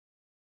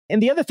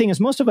And the other thing is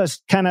most of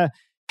us kind of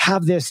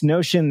have this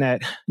notion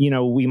that,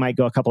 we might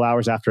go a couple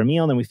hours after a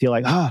meal and then we feel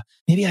like,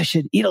 maybe I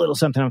should eat a little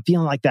something. I'm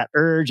feeling like that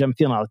urge. I'm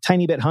feeling a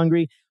tiny bit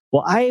hungry.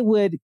 Well, I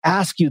would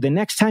ask you the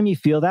next time you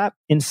feel that,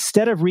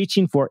 instead of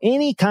reaching for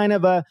any kind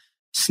of a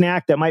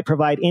snack that might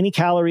provide any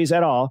calories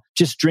at all,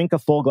 just drink a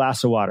full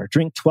glass of water.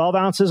 Drink 12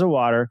 ounces of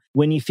water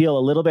when you feel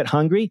a little bit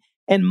hungry.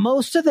 And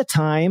most of the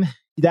time,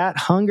 that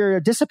hunger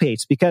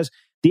dissipates because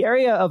the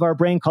area of our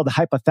brain called the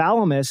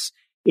hypothalamus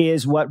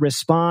is what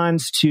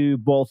responds to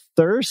both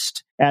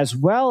thirst as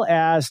well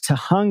as to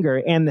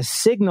hunger. And the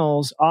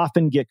signals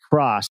often get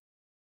crossed.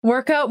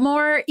 Work out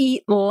more,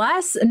 eat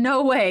less?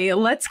 No way.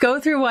 Let's go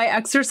through why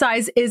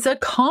exercise is a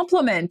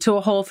complement to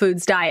a whole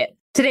foods diet.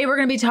 Today, we're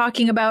going to be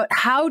talking about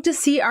how to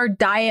see our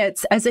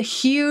diets as a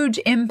huge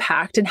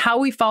impact and how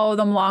we follow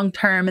them long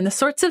term and the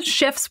sorts of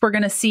shifts we're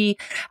going to see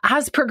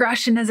as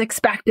progression is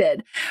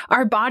expected.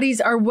 Our bodies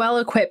are well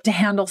equipped to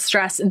handle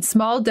stress in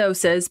small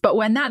doses, but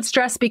when that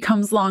stress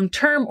becomes long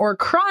term or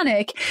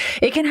chronic,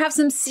 it can have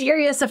some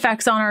serious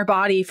effects on our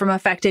body, from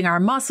affecting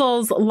our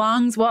muscles,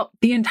 lungs,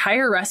 the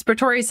entire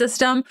respiratory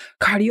system,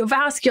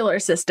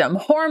 cardiovascular system,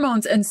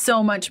 hormones, and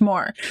so much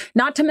more.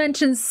 Not to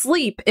mention,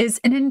 sleep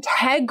is an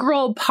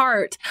integral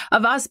part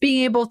of us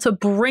being able to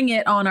bring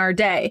it on our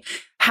day.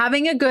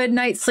 Having a good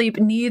night's sleep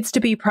needs to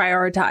be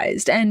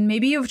prioritized. And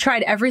maybe you've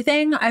tried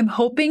everything. I'm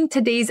hoping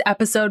today's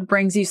episode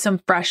brings you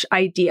some fresh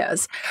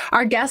ideas.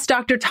 Our guest,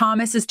 Dr.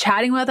 Thomas, is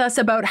chatting with us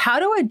about how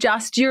to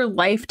adjust your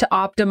life to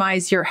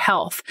optimize your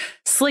health,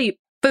 sleep,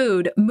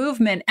 food,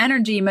 movement,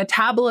 energy,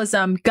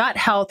 metabolism, gut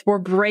health. We're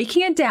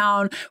breaking it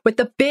down with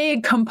the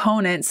big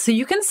components so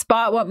you can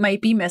spot what might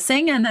be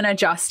missing and then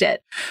adjust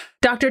it.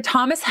 Dr.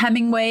 Thomas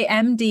Hemingway,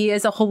 MD,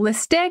 is a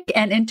holistic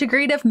and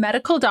integrative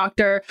medical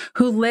doctor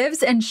who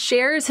lives and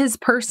shares his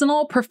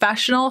personal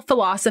professional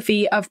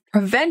philosophy of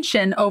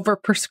prevention over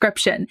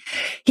prescription.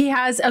 He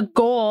has a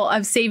goal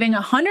of saving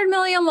 100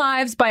 million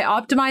lives by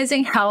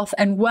optimizing health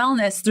and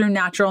wellness through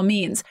natural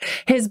means.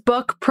 His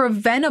book,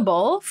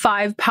 Preventable: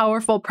 5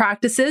 Powerful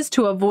Practices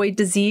to Avoid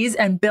Disease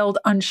and Build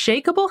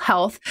Unshakable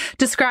Health,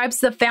 describes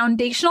the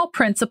foundational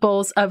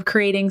principles of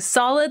creating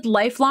solid,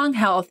 lifelong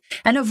health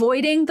and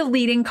avoiding the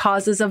leading causes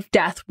of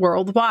death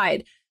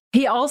worldwide.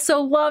 He also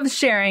loves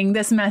sharing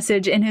this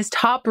message in his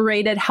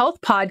top-rated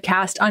health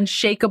podcast,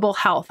 Unshakable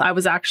Health. I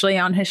was actually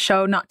on his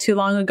show not too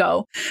long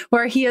ago,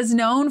 where he is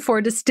known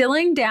for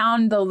distilling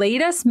down the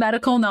latest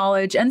medical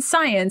knowledge and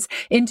science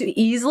into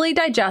easily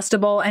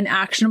digestible and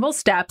actionable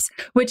steps,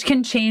 which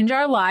can change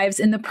our lives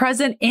in the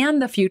present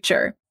and the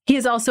future. He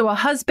is also a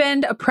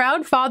husband, a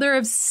proud father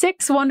of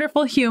 6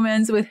 wonderful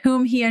humans with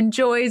whom he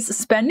enjoys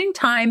spending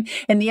time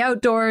in the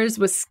outdoors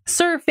with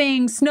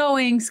surfing,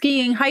 snowing,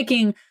 skiing,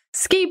 hiking,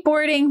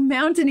 skateboarding,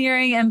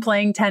 mountaineering, and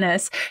playing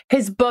tennis.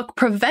 His book,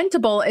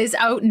 Preventable, is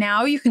out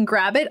now. You can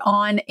grab it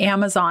on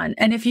Amazon.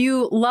 And if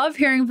you love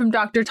hearing from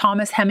Dr.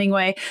 Thomas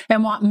Hemingway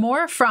and want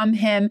more from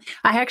him,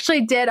 I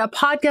actually did a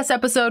podcast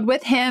episode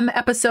with him,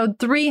 episode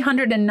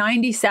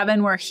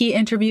 397, where he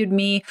interviewed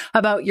me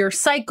about your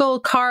cycle,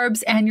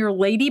 carbs, and your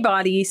lady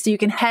body. So you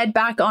can head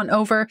back on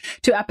over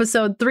to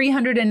episode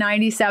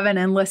 397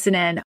 and listen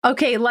in.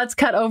 Okay, let's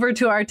cut over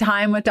to our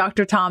time with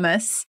Dr.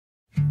 Thomas.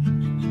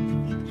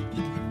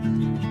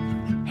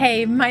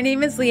 Hey, my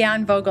name is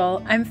Leanne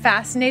Vogel. I'm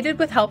fascinated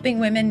with helping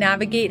women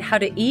navigate how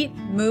to eat,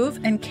 move,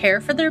 and care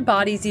for their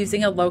bodies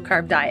using a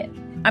low-carb diet.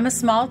 I'm a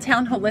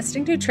small-town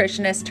holistic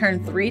nutritionist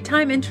turned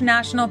 3-time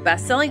international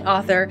best-selling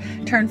author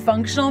turned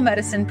functional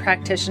medicine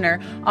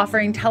practitioner,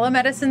 offering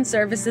telemedicine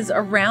services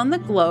around the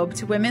globe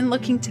to women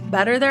looking to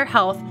better their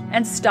health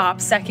and stop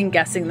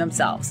second-guessing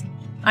themselves.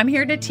 I'm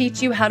here to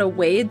teach you how to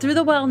wade through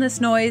the wellness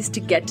noise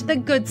to get to the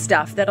good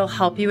stuff that'll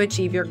help you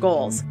achieve your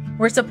goals.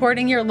 We're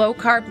supporting your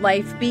low-carb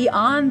life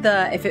beyond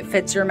the if it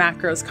fits your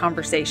macros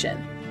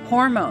conversation.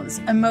 Hormones,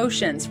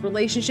 emotions,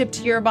 relationship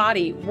to your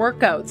body,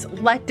 workouts,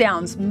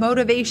 letdowns,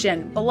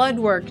 motivation, blood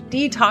work,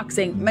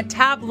 detoxing,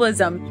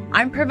 metabolism.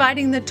 I'm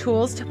providing the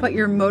tools to put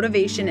your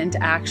motivation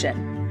into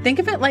action. Think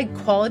of it like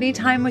quality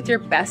time with your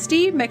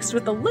bestie mixed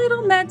with a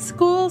little med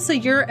school so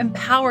you're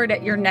empowered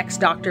at your next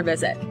doctor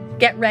visit.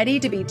 Get ready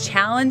to be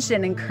challenged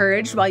and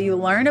encouraged while you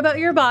learn about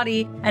your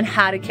body and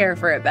how to care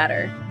for it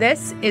better.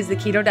 This is the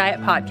Keto Diet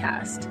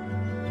Podcast.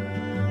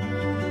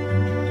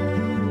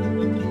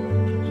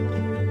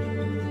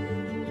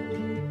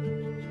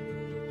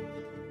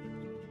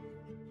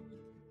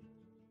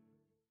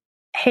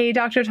 Hey,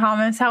 Dr.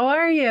 Thomas, how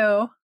are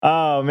you?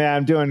 Oh, man,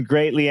 I'm doing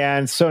great,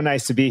 Leanne. So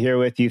nice to be here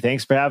with you.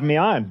 Thanks for having me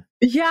on.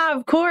 Yeah,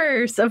 of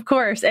course. Of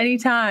course.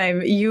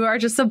 Anytime. You are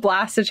just a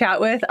blast to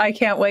chat with. I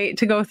can't wait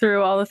to go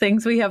through all the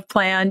things we have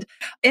planned.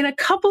 In a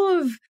couple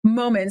of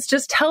moments,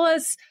 just tell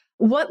us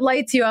what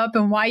lights you up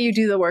and why you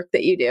do the work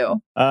that you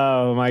do.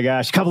 Oh my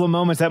gosh, a couple of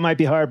moments, that might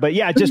be hard. But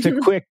yeah, just a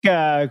quick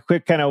kind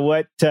of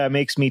what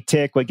makes me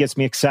tick, what gets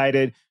me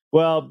excited.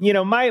 Well,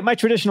 my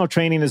traditional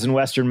training is in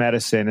Western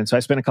medicine. And so I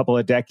spent a couple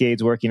of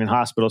decades working in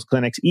hospitals,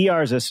 clinics,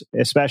 ERs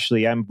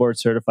especially. I'm board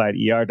certified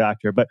ER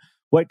doctor. But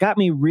what got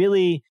me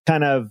really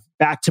kind of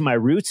back to my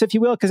roots, if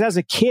you will, because as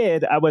a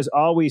kid, I was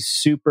always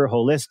super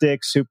holistic,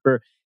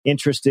 super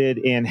interested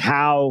in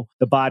how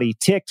the body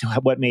ticked,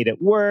 what made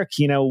it work,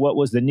 what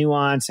was the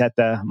nuance at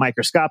the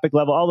microscopic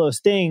level, all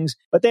those things.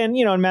 But then,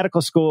 in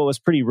medical school, it was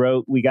pretty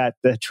rote. We got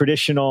the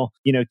traditional,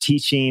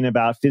 teaching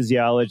about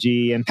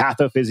physiology and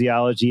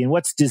pathophysiology and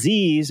what's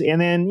disease.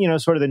 And then,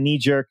 sort of the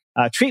knee-jerk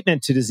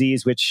treatment to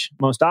disease, which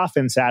most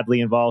often,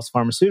 sadly, involves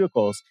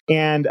pharmaceuticals.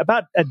 And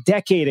about a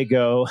decade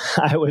ago,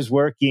 I was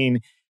working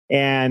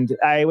and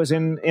I was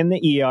in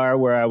the ER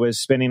where I was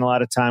spending a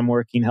lot of time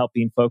working,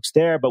 helping folks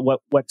there. But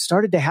what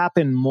started to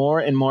happen more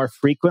and more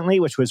frequently,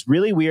 which was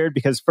really weird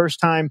because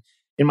first time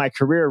in my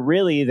career,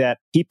 really, that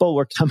people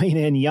were coming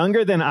in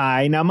younger than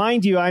I. Now,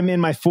 mind you, I'm in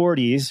my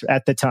 40s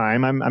at the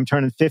time. I'm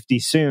turning 50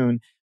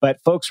 soon.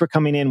 But folks were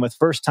coming in with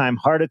first-time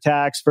heart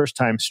attacks,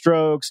 first-time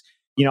strokes,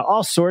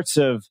 all sorts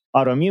of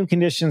autoimmune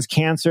conditions,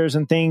 cancers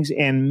and things.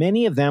 And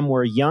many of them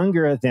were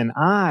younger than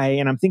I.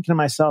 And I'm thinking to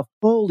myself,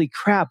 holy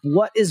crap,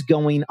 what is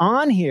going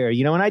on here?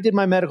 When I did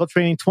my medical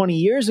training 20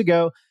 years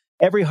ago,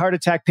 every heart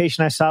attack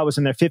patient I saw was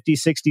in their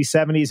 50s, 60s,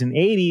 70s, and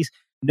 80s.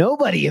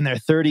 Nobody in their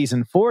 30s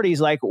and 40s.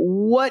 Like,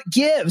 what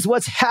gives?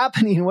 What's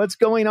happening? What's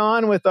going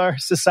on with our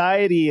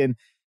society? And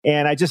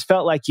I just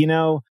felt like,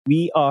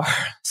 we are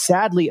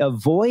sadly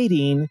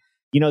avoiding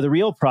the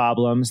real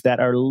problems that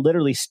are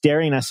literally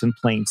staring us in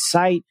plain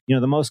sight.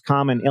 The most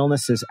common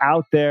illnesses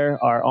out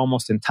there are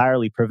almost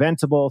entirely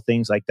preventable.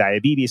 Things like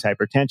diabetes,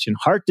 hypertension,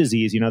 heart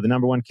disease, the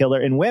number one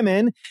killer in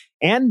women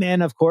and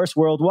men, of course,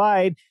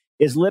 worldwide,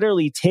 is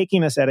literally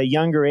taking us at a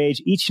younger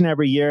age each and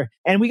every year.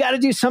 And we got to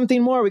do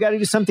something more. We got to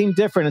do something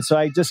different. And so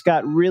I just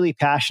got really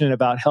passionate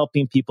about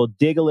helping people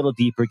dig a little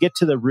deeper, get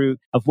to the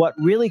root of what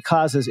really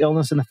causes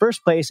illness in the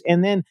first place,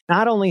 and then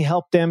not only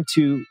help them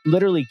to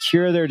literally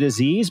cure their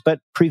disease,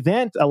 but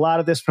prevent a lot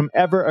of this from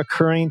ever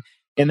occurring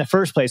in the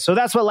first place. So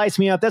that's what lights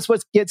me up. That's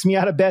what gets me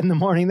out of bed in the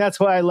morning. That's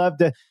why I love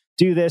to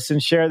do this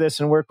and share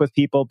this and work with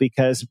people,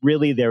 because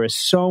really there is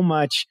so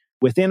much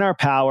within our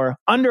power,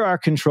 under our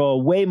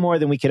control, way more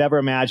than we could ever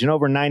imagine.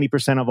 Over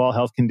 90% of all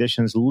health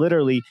conditions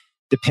literally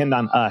depend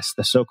on us,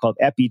 the so-called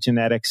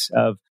epigenetics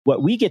of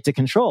what we get to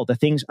control, the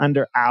things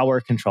under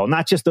our control,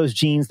 not just those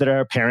genes that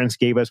our parents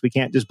gave us. We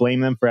can't just blame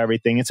them for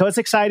everything. And so it's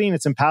exciting,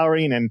 it's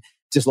empowering, and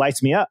just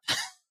lights me up.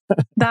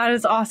 That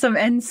is awesome.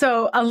 And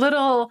so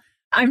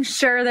I'm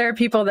sure there are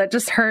people that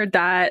just heard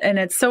that and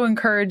it's so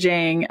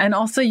encouraging. And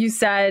also you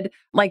said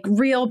like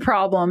real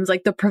problems,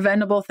 like the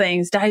preventable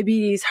things,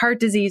 diabetes, heart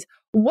disease.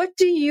 What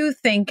do you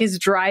think is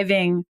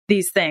driving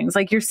these things?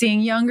 Like you're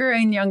seeing younger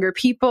and younger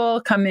people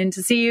come in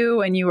to see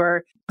you and you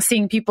are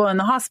seeing people in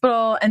the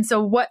hospital. And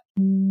so what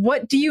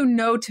do you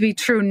know to be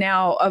true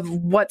now of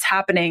what's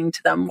happening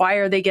to them? Why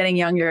are they getting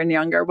younger and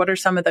younger? What are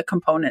some of the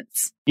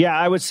components? Yeah,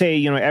 I would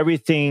say,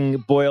 everything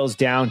boils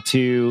down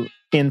to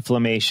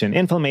inflammation.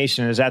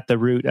 Inflammation is at the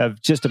root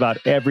of just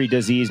about every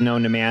disease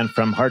known to man,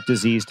 from heart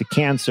disease to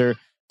cancer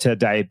to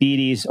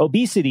diabetes.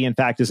 Obesity, in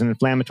fact, is an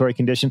inflammatory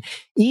condition.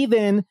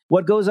 Even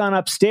what goes on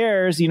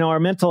upstairs, our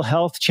mental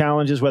health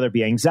challenges, whether it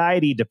be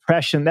anxiety,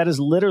 depression, that is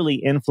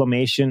literally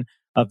inflammation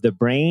of the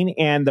brain.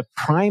 And the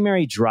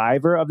primary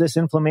driver of this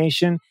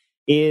inflammation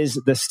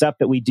is the stuff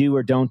that we do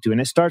or don't do. And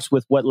it starts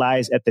with what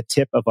lies at the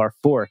tip of our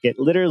fork. It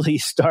literally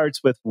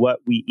starts with what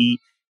we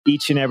eat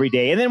each and every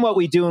day. And then what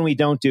we do and we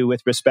don't do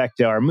with respect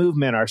to our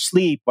movement, our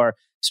sleep, our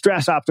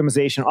stress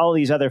optimization, all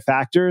these other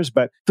factors.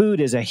 But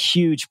food is a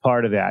huge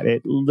part of that.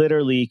 It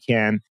literally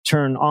can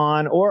turn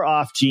on or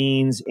off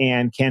genes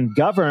and can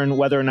govern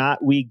whether or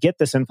not we get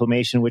this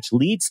inflammation, which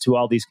leads to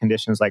all these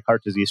conditions like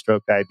heart disease,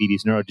 stroke,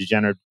 diabetes,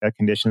 neurodegenerative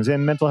conditions,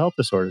 and mental health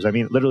disorders. I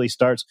mean, it literally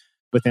starts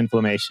with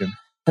inflammation.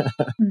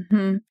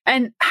 Mm-hmm.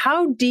 And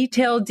how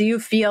detailed do you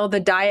feel the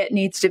diet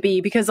needs to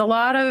be? Because a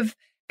lot of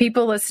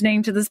people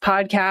listening to this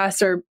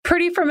podcast are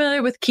pretty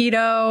familiar with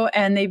keto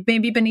and they've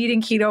maybe been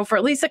eating keto for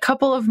at least a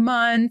couple of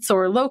months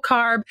or low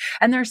carb,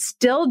 and they're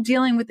still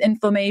dealing with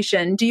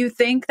inflammation. Do you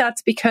think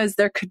that's because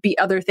there could be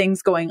other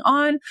things going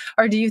on?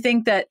 Or do you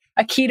think that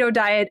a keto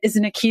diet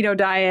isn't a keto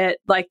diet?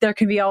 Like there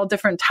can be all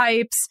different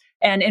types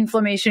and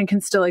inflammation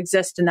can still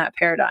exist in that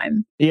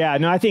paradigm? Yeah,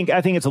 no, I think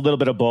it's a little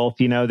bit of both.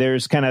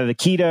 There's kind of the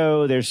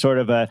keto, there's sort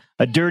of a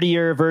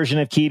dirtier version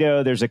of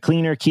keto, there's a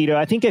cleaner keto.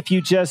 I think if you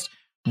just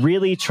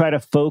really try to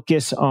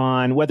focus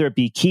on whether it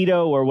be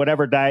keto or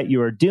whatever diet you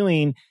are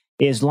doing,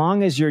 as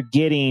long as you're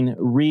getting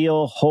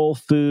real whole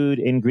food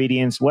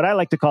ingredients, what I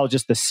like to call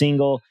just the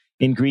single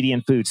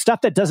ingredient food, stuff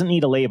that doesn't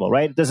need a label,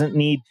 right? It doesn't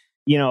need,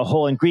 a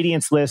whole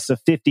ingredients list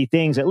of 50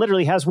 things. It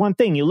literally has one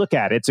thing. You look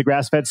at it, it's a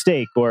grass-fed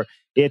steak, or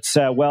it's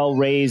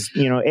well-raised,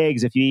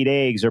 eggs if you eat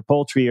eggs, or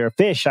poultry or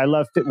fish. I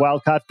love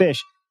wild-caught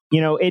fish.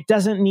 It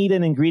doesn't need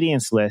an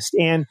ingredients list.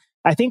 And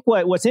I think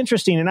what's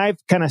interesting, and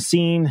I've kind of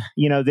seen,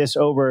 this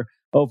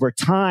over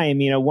time,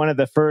 one of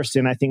the first,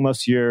 and I think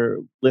most of your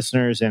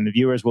listeners and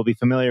viewers will be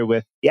familiar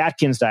with the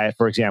Atkins diet,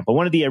 for example,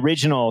 one of the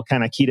original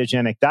kind of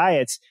ketogenic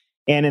diets.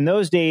 And in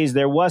those days,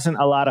 there wasn't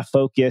a lot of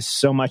focus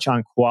so much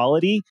on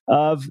quality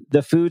of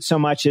the food, so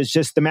much as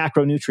just the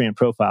macronutrient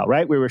profile,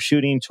 right? We were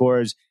shooting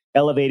towards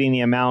elevating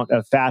the amount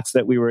of fats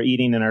that we were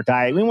eating in our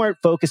diet. We weren't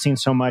focusing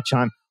so much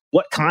on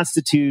what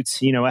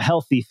constitutes, a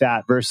healthy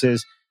fat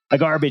versus a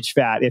garbage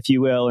fat, if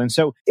you will. And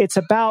so it's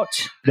about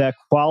the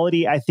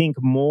quality, I think,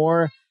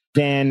 more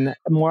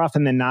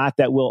often than not,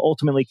 that will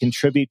ultimately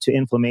contribute to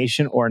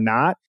inflammation or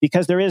not,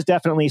 because there is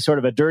definitely sort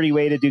of a dirty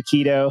way to do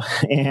keto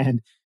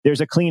and there's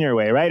a cleaner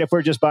way, right? If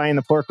we're just buying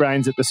the pork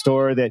rinds at the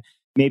store that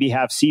maybe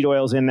have seed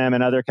oils in them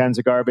and other kinds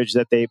of garbage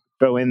that they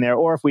throw in there,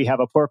 or if we have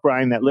a pork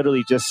rind that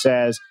literally just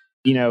says,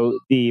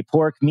 the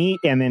pork meat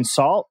and then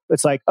salt,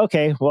 it's like,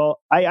 okay,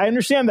 well, I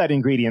understand that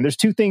ingredient. There's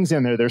two things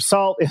in there. There's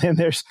salt and then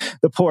there's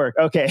the pork.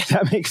 Okay,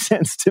 that makes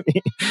sense to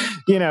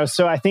me.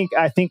 So I think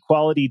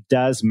quality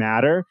does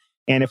matter.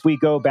 And if we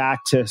go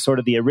back to sort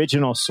of the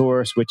original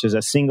source, which is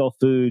a single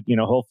food,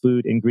 whole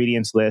food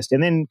ingredients list,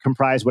 and then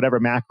comprise whatever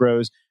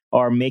macros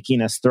are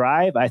making us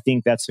thrive, I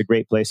think that's a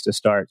great place to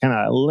start, kind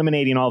of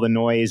eliminating all the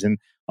noise and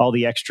all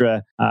the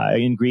extra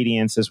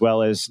ingredients, as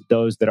well as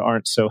those that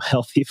aren't so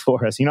healthy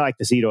for us, like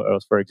the seed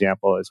oils, for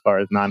example, as far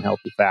as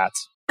non-healthy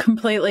fats.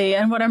 Completely.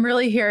 And what I'm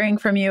really hearing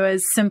from you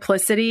is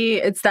simplicity.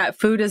 It's that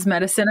food is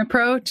medicine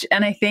approach.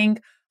 And I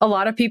think a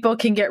lot of people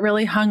can get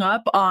really hung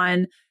up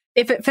on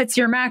if it fits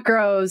your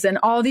macros and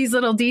all these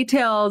little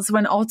details,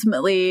 when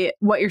ultimately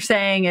what you're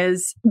saying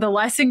is the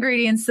less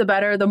ingredients, the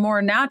better, the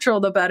more natural,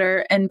 the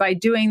better. And by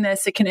doing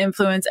this, it can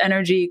influence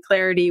energy,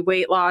 clarity,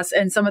 weight loss,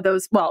 and some of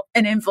those,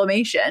 and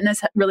inflammation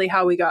is really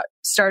how we got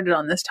started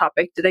on this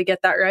topic. Did I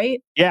get that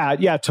right?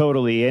 Yeah,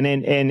 totally. And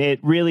it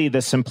really,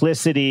 the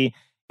simplicity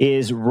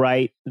is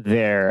right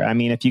there. I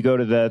mean, if you go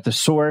to the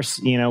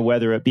source,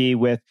 whether it be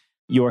with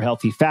your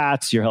healthy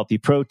fats, your healthy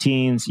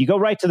proteins, you go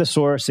right to the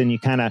source and you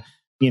kind of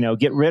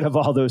get rid of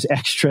all those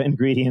extra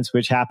ingredients,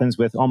 which happens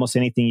with almost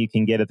anything you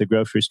can get at the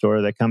grocery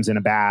store that comes in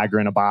a bag or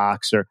in a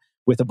box or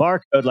with a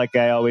barcode. Like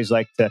I always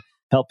like to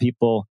help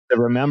people to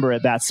remember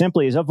it that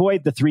simply is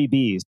avoid the 3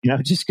 Bs.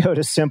 Just go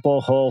to simple,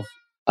 whole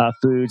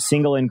foods,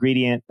 single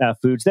ingredient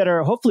foods that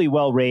are hopefully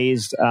well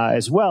raised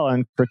as well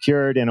and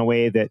procured in a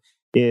way that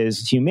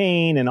is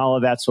humane and all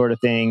of that sort of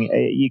thing.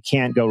 You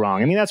can't go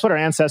wrong. I mean, that's what our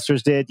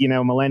ancestors did,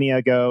 millennia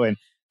ago, and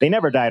they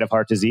never died of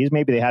heart disease.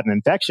 Maybe they had an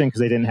infection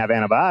because they didn't have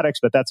antibiotics,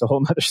 but that's a whole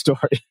nother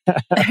story.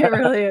 It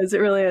really is. It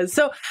really is.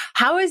 So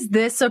how is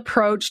this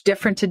approach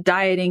different to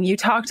dieting? You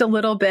talked a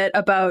little bit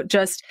about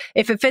just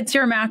if it fits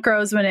your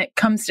macros when it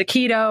comes to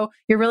keto,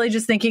 you're really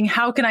just thinking,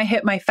 how can I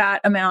hit my fat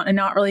amount and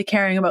not really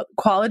caring about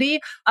quality?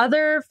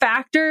 Other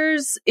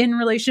factors in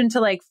relation to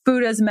like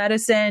food as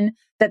medicine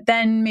that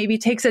then maybe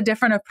takes a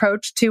different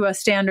approach to a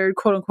standard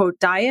quote unquote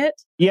diet?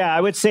 Yeah,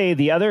 I would say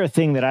the other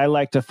thing that I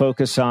like to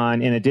focus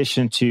on in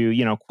addition to,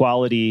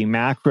 quality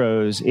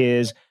macros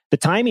is the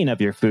timing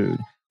of your food.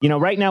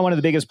 Right now, one of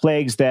the biggest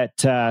plagues that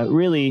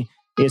really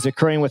is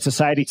occurring with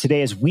society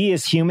today is we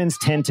as humans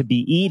tend to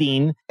be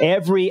eating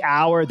every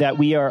hour that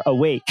we are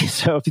awake.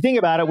 So if you think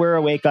about it, we're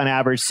awake on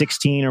average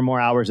 16 or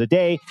more hours a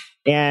day.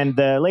 And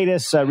the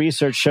latest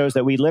research shows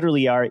that we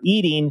literally are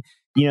eating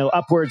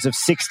upwards of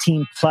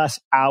 16 plus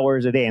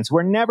hours a day. And so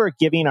we're never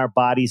giving our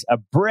bodies a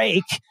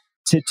break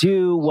to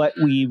do what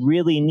we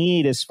really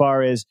need as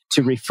far as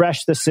to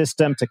refresh the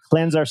system, to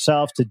cleanse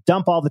ourselves, to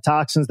dump all the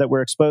toxins that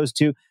we're exposed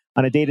to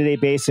on a day-to-day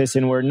basis.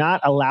 And we're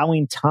not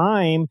allowing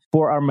time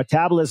for our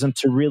metabolism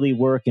to really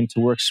work and to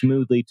work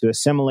smoothly to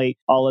assimilate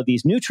all of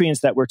these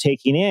nutrients that we're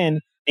taking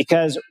in.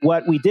 Because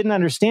what we didn't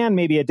understand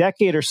maybe a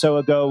decade or so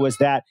ago was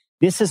that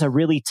this is a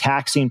really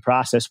taxing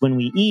process. When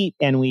we eat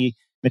and we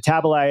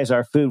metabolize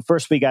our food,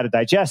 first we got to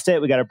digest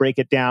it, we got to break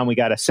it down, we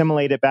got to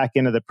assimilate it back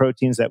into the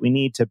proteins that we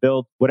need to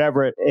build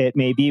whatever it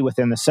may be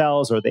within the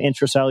cells or the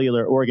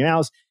intracellular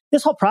organelles.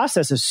 This whole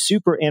process is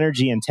super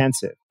energy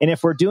intensive. And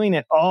if we're doing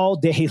it all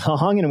day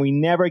long and we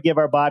never give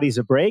our bodies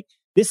a break,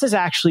 this is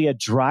actually a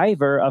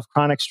driver of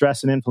chronic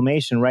stress and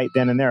inflammation right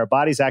then and there. Our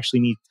bodies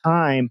actually need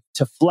time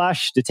to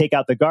flush, to take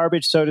out the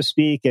garbage, so to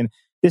speak. And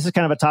this is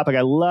kind of a topic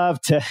I love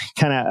to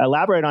kind of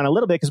elaborate on a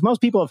little bit because most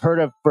people have heard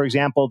of, for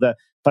example, the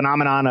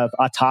phenomenon of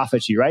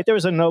autophagy, right? There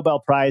was a Nobel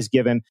Prize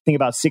given, I think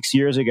about 6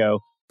 years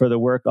ago, for the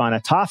work on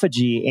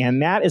autophagy.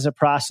 And that is a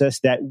process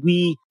that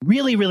we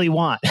really, really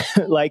want.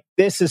 Like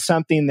this is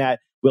something that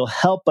will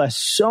help us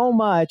so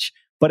much,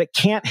 but it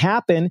can't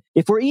happen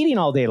if we're eating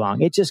all day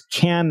long. It just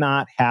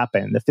cannot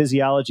happen. The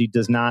physiology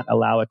does not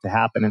allow it to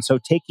happen. And so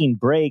taking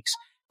breaks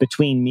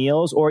between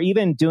meals or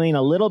even doing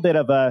a little bit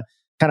of a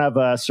kind of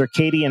a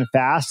circadian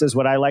fast is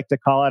what I like to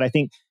call it. I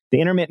think the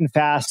intermittent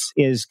fast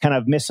is kind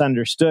of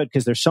misunderstood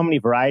because there's so many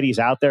varieties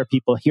out there.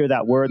 People hear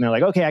that word and they're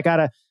like, okay, I got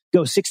to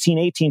go 16,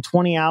 18,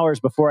 20 hours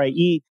before I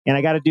eat, and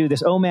I got to do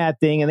this OMAD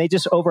thing, and they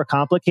just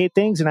overcomplicate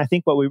things. And I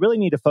think what we really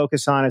need to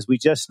focus on is we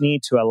just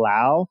need to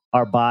allow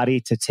our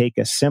body to take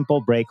a simple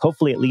break,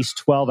 hopefully at least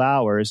 12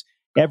 hours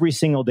every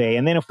single day.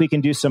 And then if we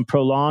can do some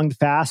prolonged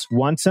fast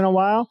once in a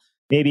while,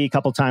 maybe a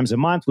couple times a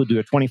month, we'll do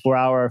a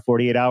 24-hour,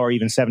 48-hour,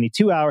 even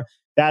 72-hour.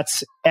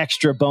 That's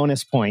extra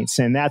bonus points.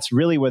 And that's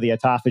really where the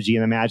autophagy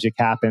and the magic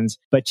happens.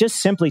 But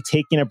just simply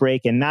taking a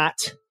break and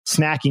not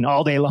snacking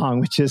all day long,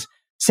 which is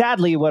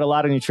sadly, what a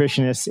lot of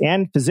nutritionists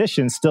and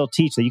physicians still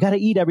teach, that you got to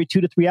eat every 2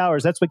 to 3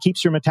 hours. That's what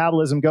keeps your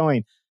metabolism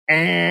going.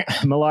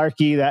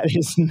 Malarkey, that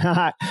is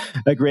not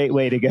a great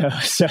way to go.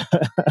 So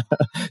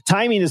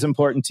timing is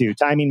important too.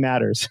 Timing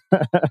matters.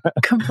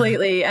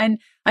 Completely. And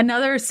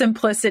another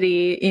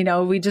simplicity,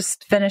 we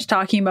just finished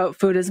talking about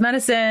food as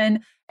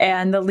medicine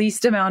and the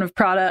least amount of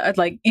product,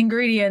 like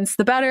ingredients,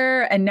 the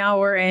better. And now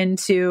we're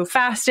into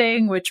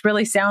fasting, which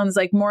really sounds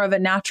like more of a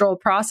natural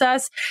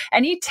process.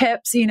 Any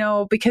tips,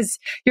 because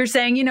you're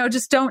saying,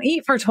 just don't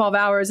eat for 12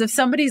 hours. If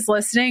somebody's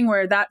listening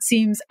where that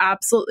seems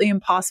absolutely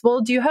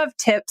impossible, do you have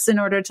tips in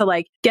order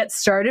to get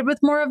started with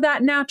more of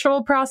that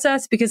natural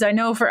process? Because I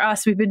know for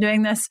us, we've been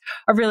doing this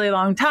a really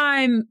long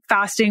time.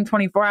 Fasting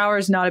 24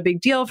 hours, not a big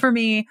deal for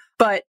me.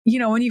 But,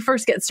 when you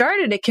first get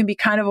started, it can be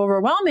kind of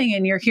overwhelming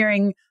and you're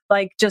hearing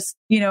just,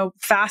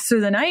 fast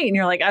through the night and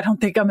you're like, I don't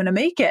think I'm going to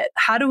make it.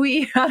 How do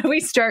we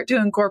start to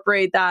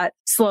incorporate that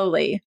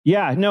slowly?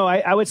 Yeah, no,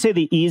 I would say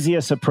the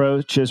easiest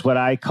approach is what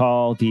I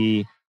call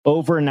the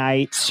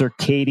overnight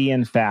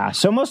circadian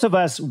fast. So most of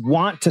us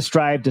want to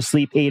strive to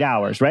sleep 8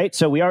 hours, right?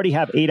 So we already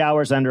have 8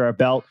 hours under our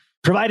belt,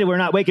 provided we're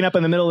not waking up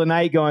in the middle of the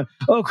night going,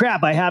 oh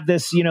crap, I have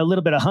this,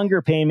 little bit of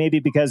hunger pain, maybe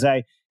because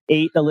I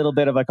ate a little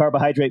bit of a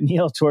carbohydrate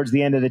meal towards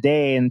the end of the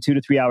day, and 2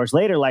 to 3 hours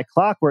later, like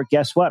clockwork,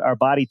 guess what? Our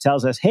body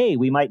tells us, hey,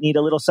 we might need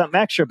a little something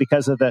extra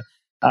because of the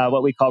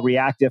what we call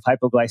reactive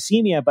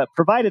hypoglycemia. But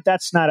provided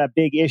that's not a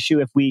big issue,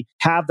 if we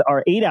have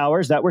our 8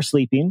 hours that we're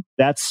sleeping,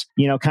 that's,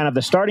 kind of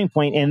the starting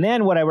point. And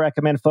then what I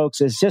recommend,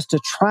 folks, is just to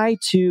try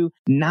to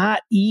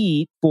not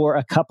eat for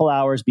a couple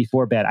hours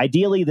before bed.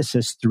 Ideally, this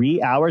is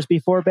 3 hours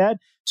before bed.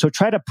 So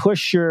try to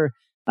push your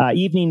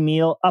evening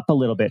meal up a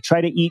little bit. Try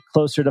to eat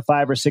closer to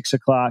 5 or 6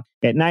 o'clock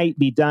at night.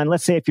 Be done.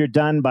 Let's say if you're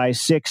done by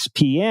 6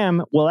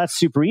 p.m., well, that's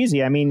super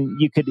easy. I mean,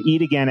 you could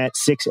eat again at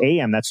 6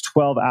 a.m. That's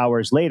 12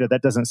 hours later.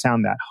 That doesn't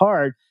sound that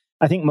hard.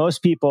 I think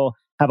most people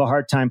have a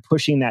hard time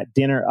pushing that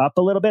dinner up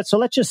a little bit. So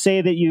let's just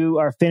say that you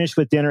are finished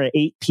with dinner at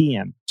 8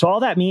 p.m. So all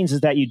that means is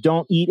that you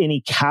don't eat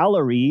any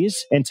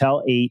calories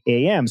until 8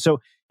 a.m. So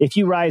if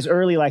you rise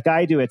early like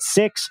I do at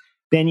 6,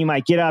 then you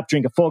might get up,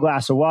 drink a full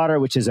glass of water,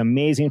 which is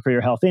amazing for your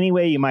health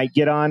anyway. You might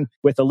get on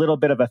with a little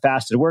bit of a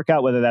fasted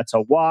workout, whether that's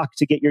a walk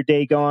to get your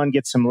day going,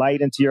 get some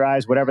light into your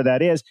eyes, whatever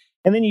that is.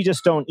 And then you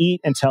just don't eat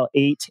until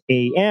 8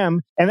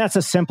 a.m. And that's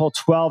a simple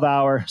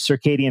 12-hour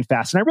circadian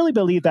fast. And I really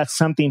believe that's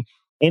something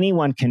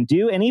anyone can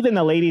do. And even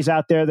the ladies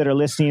out there that are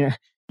listening,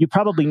 you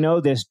probably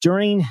know this.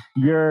 During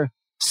your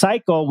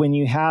cycle, when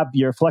you have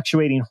your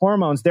fluctuating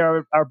hormones,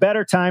 there are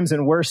better times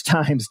and worse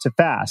times to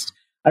fast.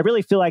 I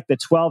really feel like the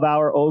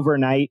 12-hour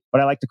overnight,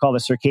 what I like to call the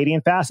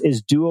circadian fast,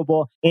 is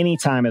doable any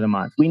time of the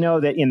month. We know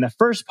that in the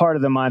first part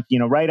of the month,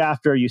 right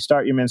after you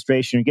start your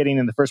menstruation, you're getting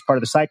in the first part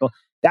of the cycle,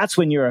 that's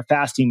when you're a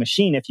fasting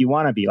machine if you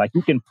want to be.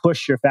 You can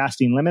push your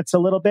fasting limits a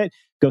little bit,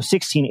 go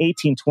 16,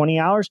 18, 20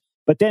 hours.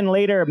 But then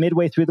later,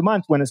 midway through the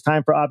month, when it's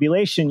time for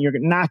ovulation, you're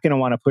not going to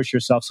want to push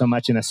yourself so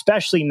much, and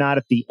especially not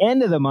at the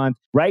end of the month,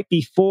 right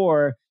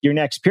before your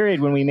next period,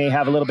 when we may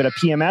have a little bit of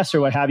PMS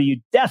or what have you.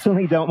 You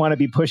definitely don't want to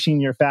be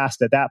pushing your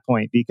fast at that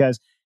point, because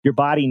your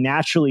body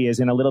naturally is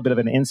in a little bit of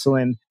an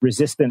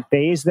insulin-resistant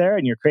phase there,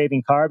 and you're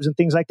craving carbs and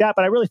things like that.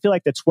 But I really feel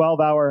like the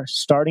 12-hour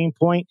starting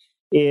point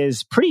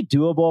is pretty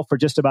doable for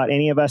just about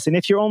any of us. And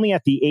if you're only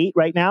at the 8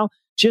 right now,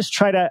 just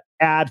try to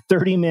add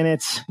 30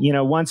 minutes,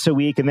 once a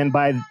week. And then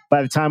by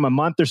the time a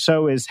month or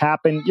so has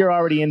happened, you're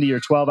already into your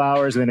 12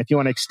 hours. And then if you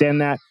want to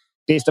extend that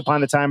based upon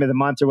the time of the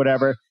month or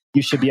whatever,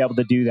 you should be able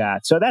to do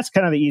that. So that's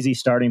kind of the easy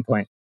starting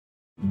point.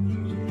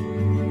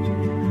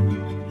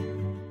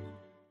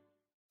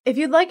 If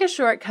you'd like a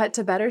shortcut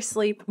to better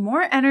sleep,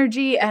 more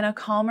energy, and a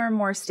calmer,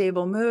 more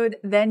stable mood,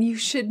 then you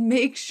should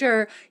make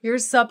sure you're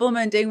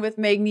supplementing with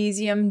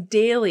magnesium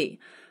daily.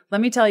 Let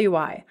me tell you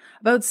why.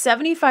 About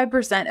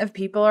 75% of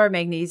people are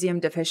magnesium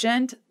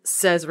deficient,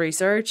 says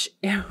research.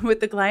 With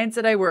the clients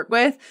that I work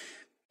with,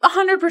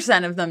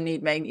 100% of them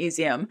need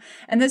magnesium.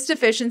 And this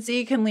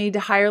deficiency can lead to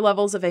higher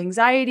levels of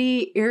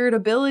anxiety,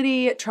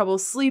 irritability, trouble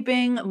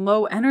sleeping,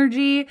 low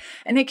energy,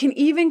 and it can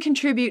even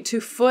contribute to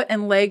foot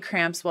and leg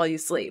cramps while you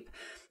sleep.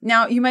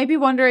 Now, you might be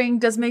wondering,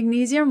 does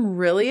magnesium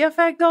really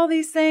affect all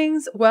these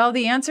things? Well,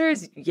 the answer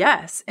is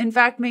yes. In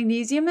fact,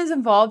 magnesium is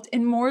involved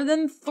in more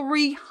than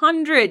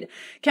 300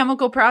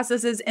 chemical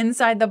processes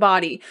inside the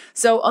body.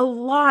 So a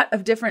lot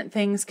of different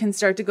things can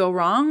start to go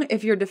wrong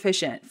if you're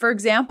deficient. For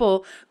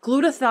example,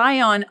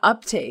 glutathione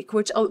uptake,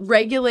 which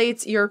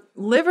regulates your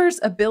liver's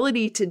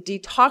ability to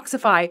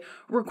detoxify,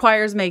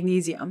 requires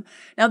magnesium.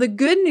 Now, the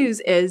good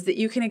news is that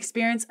you can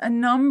experience a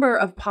number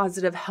of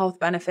positive health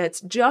benefits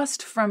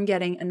just from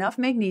getting enough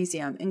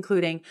magnesium,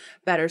 including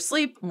better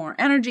sleep, more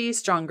energy,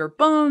 stronger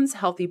bones,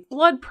 healthy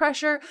blood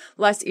pressure,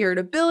 less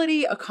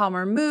irritability, a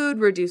calmer mood,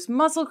 reduced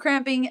muscle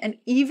cramping, and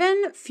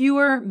even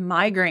fewer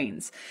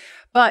migraines.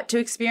 But to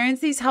experience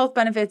these health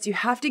benefits, you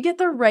have to get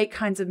the right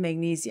kinds of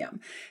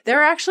magnesium. There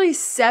are actually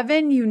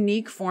 7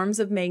 unique forms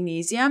of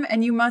magnesium,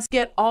 and you must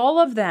get all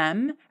of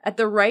them at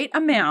the right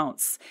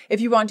amounts if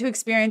you want to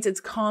experience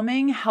its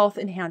calming,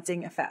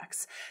 health-enhancing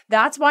effects.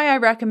 That's why I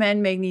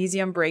recommend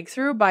Magnesium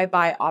Breakthrough by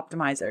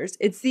Bioptimizers.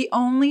 It's the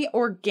only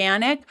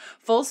organic,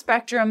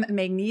 full-spectrum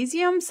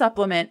magnesium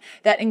supplement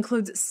that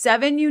includes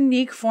 7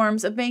 unique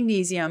forms of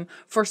magnesium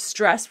for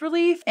stress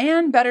relief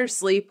and better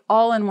sleep,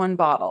 all in one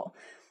bottle.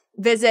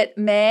 Visit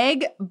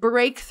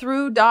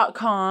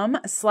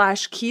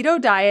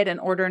magbreakthrough.com/keto diet and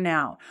order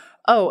now.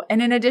 Oh,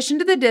 and in addition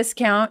to the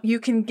discount you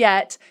can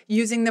get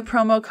using the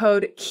promo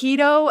code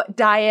Keto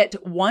Diet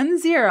 10,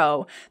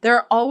 there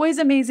are always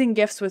amazing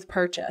gifts with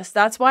purchase.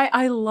 That's why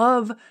I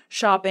love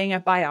shopping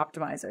at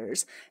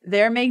Bioptimizers.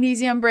 Their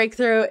Magnesium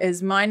Breakthrough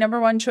is my number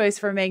one choice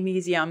for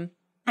magnesium.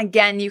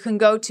 Again, you can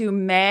go to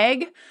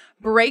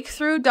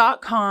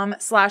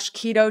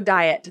magbreakthrough.com/keto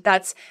diet.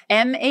 That's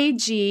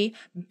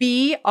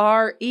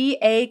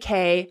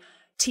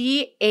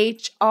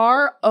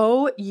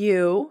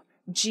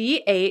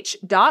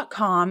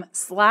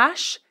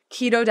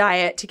magbreakthrough.com/keto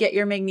diet to get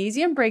your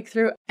Magnesium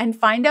Breakthrough and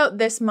find out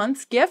this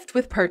month's gift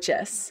with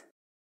purchase.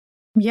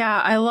 Yeah,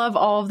 I love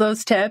all of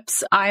those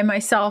tips. I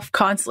myself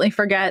constantly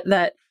forget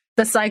that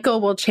the cycle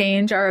will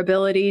change our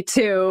ability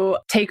to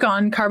take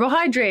on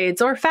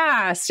carbohydrates or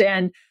fast,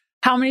 and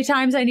how many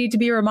times I need to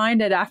be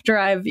reminded after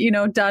I've,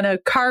 done a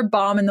carb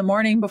bomb in the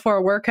morning before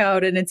a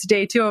workout and it's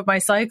day 2 of my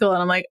cycle.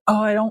 And I'm like,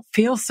 oh, I don't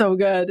feel so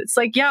good. It's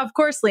like, yeah, of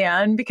course,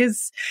 Leanne,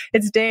 because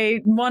it's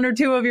day 1 or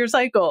 2 of your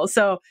cycle.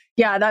 So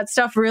yeah, that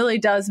stuff really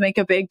does make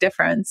a big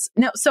difference.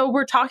 Now, so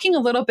we're talking a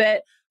little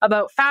bit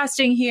about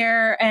fasting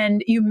here,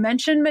 and you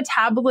mentioned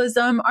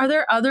metabolism. Are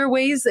there other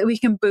ways that we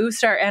can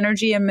boost our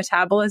energy and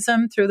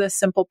metabolism through this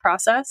simple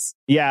process?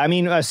 Yeah, I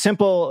mean, a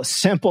simple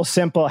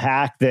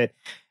hack that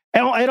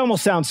it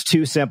almost sounds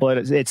too simple.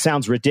 It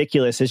sounds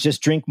ridiculous. Is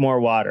just drink more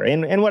water.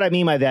 And what I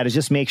mean by that is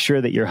just make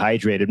sure that you're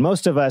hydrated.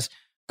 Most of us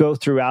go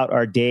throughout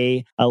our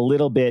day a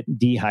little bit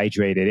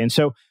dehydrated. And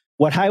so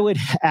what I would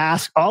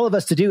ask all of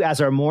us to do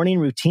as our morning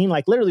routine,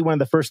 like literally one of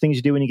the first things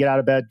you do when you get out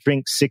of bed,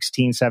 drink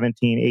 16,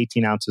 17,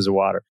 18 ounces of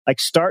water.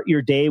 Like start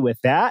your day with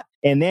that,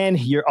 and then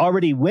you're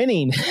already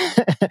winning.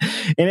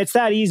 And it's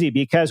that easy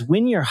because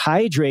when you're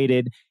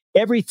hydrated,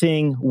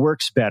 everything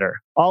works better.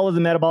 All of the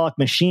metabolic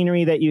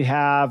machinery that you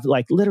have,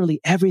 like literally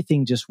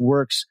everything just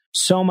works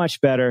so much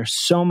better,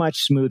 so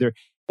much smoother.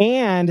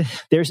 And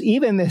there's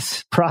even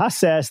this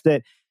process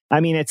that, I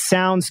mean, it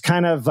sounds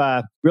kind of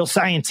real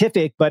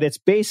scientific, but it's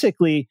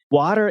basically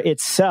water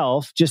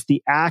itself, just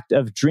the act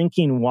of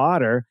drinking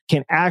water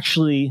can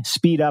actually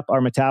speed up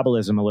our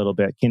metabolism a little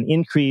bit, can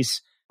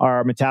increase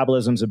our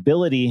metabolism's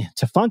ability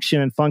to function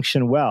and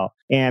function well.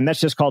 And that's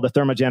just called the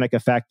thermogenic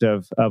effect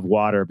of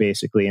water,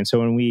 basically. And so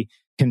when we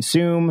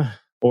consume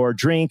or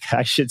drink,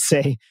 I should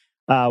say,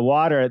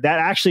 water, that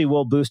actually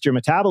will boost your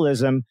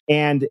metabolism.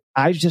 And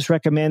I just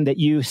recommend that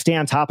you stay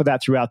on top of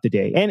that throughout the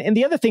day. And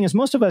the other thing is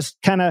most of us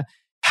kind of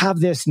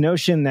have this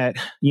notion that,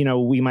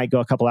 we might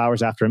go a couple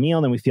hours after a meal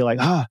and then we feel like,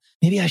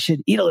 maybe I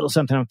should eat a little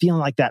something. I'm feeling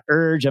like that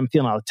urge. I'm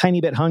feeling a tiny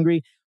bit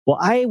hungry. Well,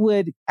 I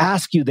would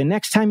ask you the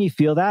next time you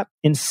feel that,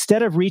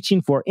 instead of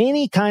reaching for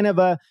any kind of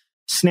a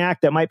snack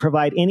that might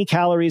provide any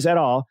calories at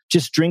all,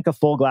 just drink a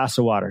full glass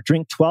of water.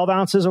 Drink 12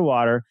 ounces of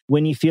water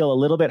when you feel a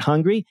little bit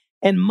hungry.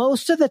 And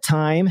most of the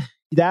time,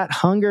 that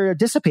hunger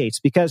dissipates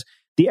because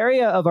the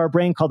area of our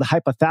brain called the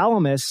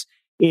hypothalamus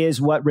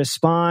is what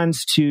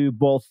responds to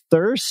both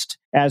thirst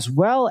as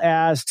well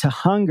as to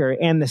hunger,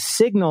 and the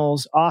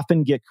signals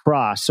often get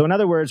crossed. So in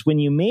other words, when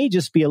you may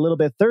just be a little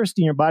bit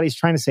thirsty, your body's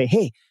trying to say,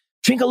 hey,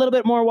 drink a little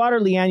bit more water,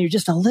 Leanne. You're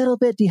just a little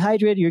bit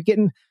dehydrated. You're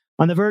getting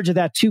on the verge of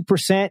that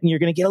 2%, and you're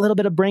going to get a little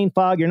bit of brain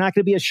fog. You're not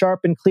going to be as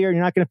sharp and clear.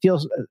 You're not going to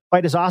feel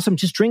quite as awesome.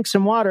 Just drink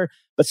some water.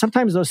 But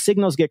sometimes those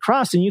signals get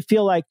crossed and you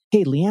feel like,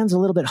 hey, Leanne's a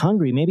little bit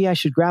hungry. Maybe I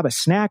should grab a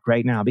snack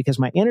right now because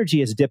my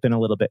energy is dipping a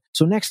little bit.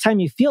 So next time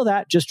you feel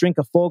that, just drink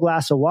a full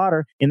glass of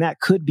water, and that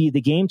could be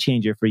the game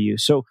changer for you.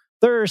 So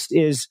thirst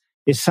is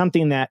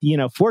something that,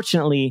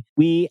 fortunately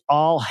we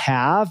all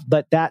have,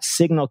 but that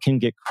signal can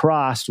get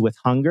crossed with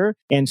hunger.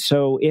 And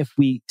so if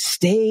we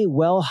stay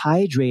well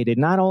hydrated,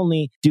 not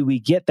only do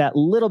we get that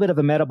little bit of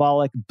a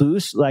metabolic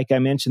boost, like I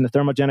mentioned, the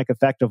thermogenic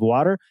effect of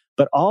water,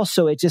 but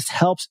also it just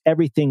helps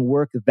everything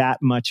work that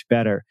much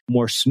better,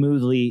 more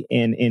smoothly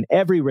in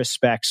every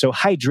respect. So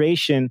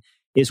hydration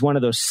is one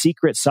of those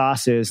secret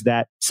sauces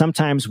that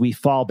sometimes we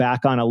fall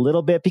back on a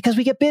little bit because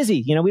we get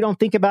busy. We don't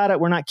think about it.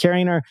 We're not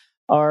carrying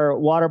our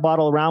water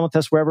bottle around with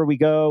us wherever we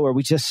go, or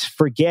we just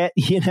forget.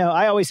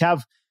 I always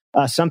have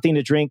something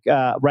to drink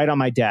right on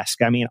my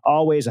desk. I mean,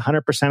 always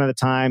 100% of the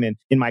time. And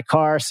in my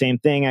car, same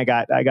thing. I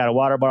got a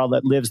water bottle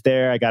that lives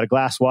there. I got a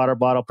glass water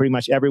bottle pretty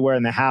much everywhere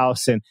in the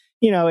house. And,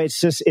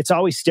 it's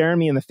always staring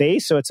me in the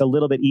face. So it's a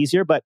little bit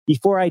easier. But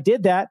before I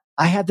did that,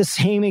 I had the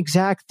same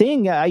exact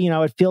thing.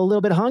 I'd feel a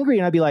little bit hungry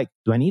and I'd be like,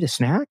 do I need a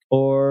snack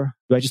or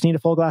do I just need a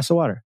full glass of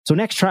water? So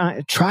next,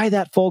 try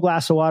that full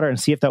glass of water and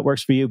see if that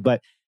works for you.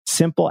 But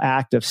simple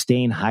act of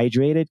staying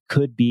hydrated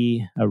could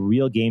be a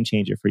real game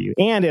changer for you.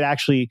 And it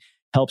actually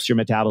helps your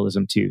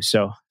metabolism too.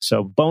 So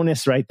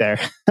bonus right there.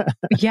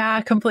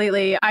 Yeah,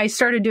 completely. I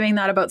started doing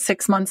that about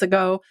 6 months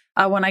ago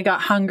when I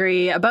got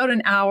hungry. About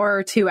an hour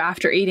or two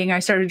after eating, I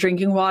started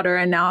drinking water,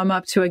 and now I'm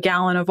up to a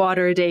gallon of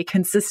water a day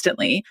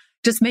consistently,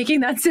 just making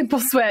that simple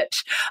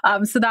switch.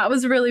 So that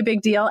was a really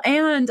big deal.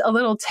 And a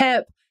little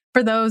tip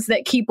for those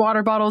that keep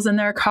water bottles in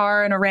their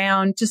car and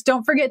around, just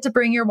don't forget to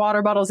bring your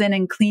water bottles in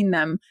and clean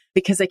them,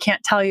 because I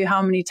can't tell you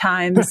how many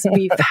times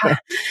we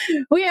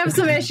have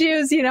some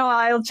issues.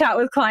 I'll chat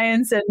with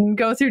clients and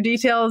go through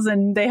details,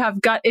 and they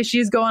have gut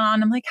issues going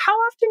on. I'm like, how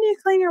often do you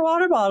clean your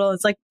water bottle?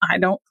 It's like, I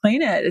don't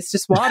clean it. It's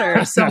just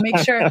water. So make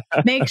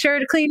sure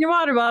to clean your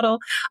water bottle.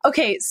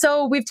 Okay.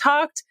 So we've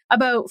talked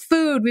about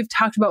food. We've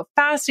talked about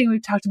fasting.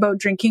 We've talked about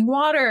drinking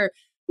water.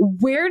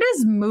 Where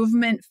does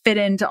movement fit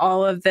into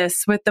all of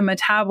this with the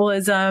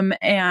metabolism?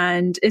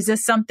 And is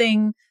this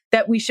something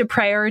that we should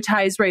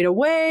prioritize right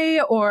away?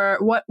 Or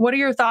what are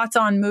your thoughts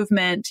on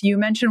movement? You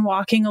mentioned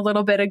walking a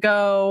little bit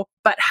ago,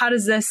 but how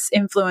does this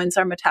influence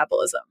our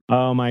metabolism?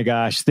 Oh my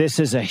gosh, this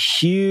is a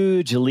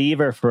huge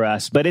lever for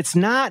us, but it's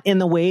not in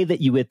the way that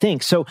you would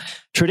think. So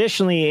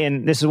traditionally,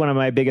 and this is one of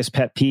my biggest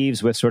pet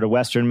peeves with sort of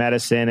Western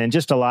medicine and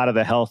just a lot of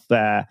the health,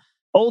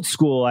 old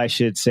school, I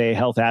should say,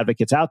 health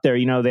advocates out there,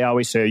 they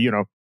always say,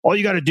 all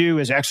you got to do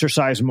is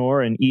exercise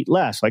more and eat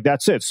less. Like,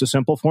 that's it. It's the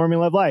simple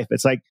formula of life.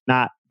 It's like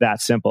not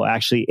that simple,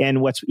 actually.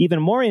 And what's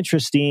even more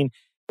interesting,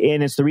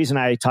 and it's the reason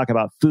I talk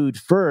about food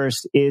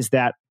first, is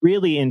that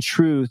really, in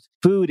truth,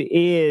 food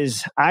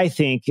is, I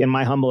think, in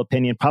my humble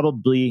opinion,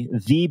 probably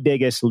the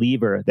biggest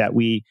lever that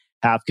we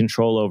have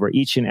control over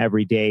each and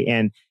every day.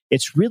 And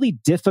it's really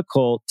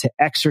difficult to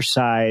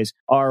exercise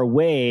our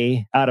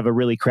way out of a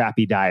really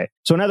crappy diet.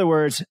 So in other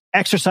words,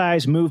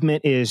 exercise,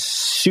 movement is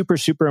super,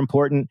 super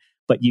important.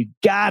 But you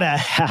gotta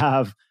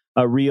have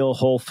a real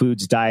whole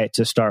foods diet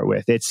to start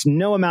with. It's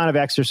no amount of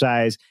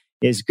exercise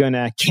is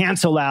gonna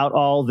cancel out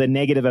all the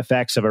negative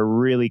effects of a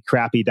really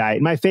crappy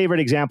diet. My favorite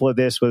example of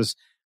this was,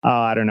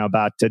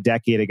 about a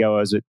decade ago,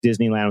 I was at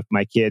Disneyland with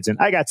my kids, and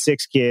I got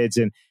 6 kids,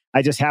 and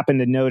I just happened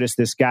to notice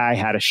this guy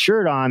had a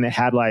shirt on that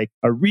had like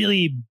a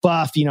really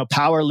buff,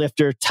 power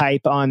lifter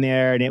type on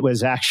there. And it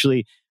was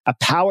actually a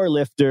power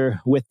lifter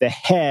with the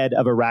head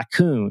of a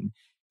raccoon.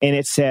 And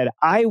it said,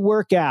 I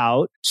work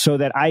out so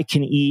that I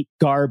can eat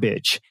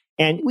garbage.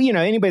 And,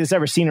 anybody that's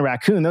ever seen a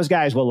raccoon, those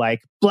guys will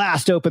like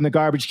blast open the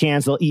garbage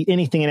cans. They'll eat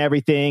anything and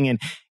everything.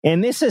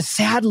 And this is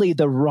sadly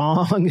the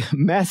wrong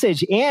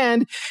message.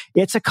 And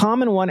it's a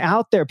common one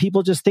out there.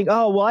 People just think,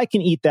 oh, well, I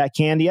can eat that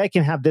candy. I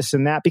can have this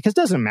and that because it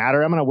doesn't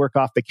matter. I'm going to work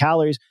off the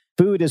calories.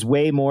 Food is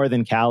way more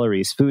than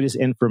calories. Food is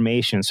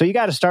information. So you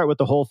got to start with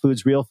the whole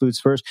foods, real foods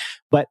first.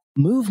 But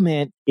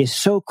movement is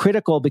so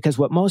critical because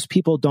what most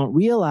people don't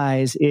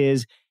realize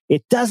is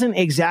it doesn't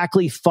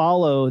exactly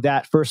follow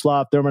that first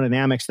law of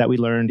thermodynamics that we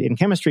learned in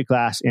chemistry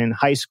class in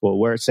high school,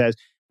 where it says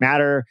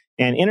matter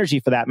and energy,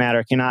 for that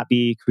matter, cannot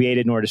be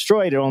created nor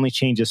destroyed. It only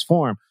changes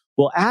form.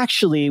 Well,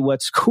 actually,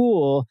 what's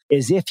cool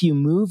is if you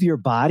move your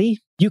body,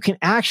 you can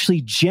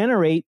actually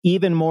generate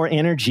even more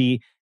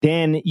energy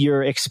than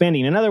you're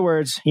expending. In other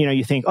words,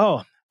 you think,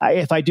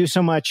 if I do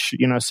so much,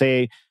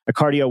 say a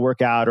cardio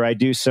workout, or I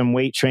do some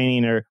weight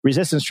training or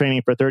resistance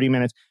training for 30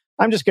 minutes,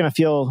 I'm just going to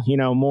feel,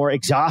 more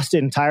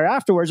exhausted and tired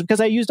afterwards because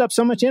I used up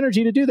so much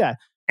energy to do that.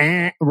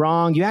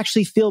 Wrong. You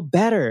actually feel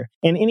better.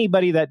 And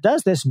anybody that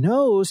does this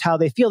knows how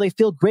they feel. They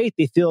feel great.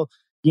 They feel,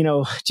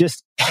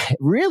 just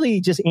really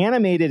just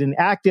animated and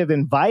active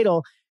and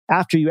vital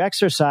after you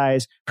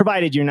exercise,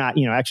 provided you're not,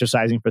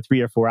 exercising for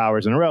 3 or 4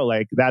 hours in a row.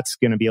 Like, that's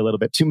going to be a little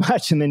bit too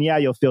much. And then,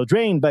 you'll feel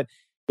drained. But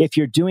if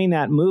you're doing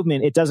that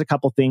movement, it does a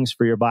couple things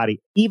for your body,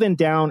 even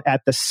down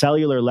at the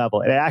cellular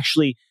level. It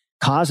actually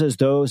causes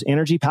those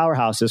energy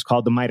powerhouses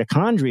called the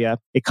mitochondria.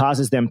 It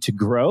causes them to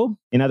grow.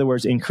 In other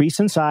words, increase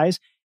in size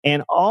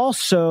and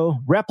also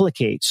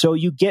replicate. So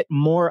you get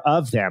more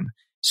of them.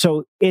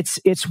 So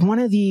it's one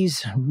of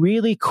these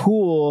really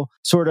cool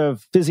sort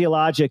of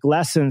physiologic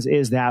lessons,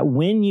 is that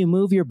when you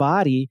move your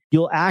body,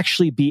 you'll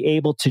actually be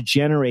able to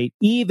generate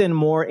even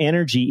more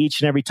energy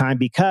each and every time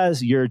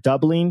because you're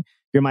doubling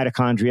your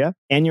mitochondria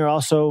and you're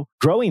also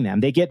growing them.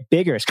 They get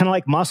bigger. It's kind of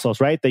like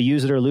muscles, right? They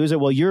use it or lose it.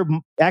 Well, you're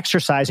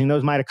exercising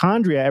those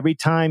mitochondria every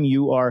time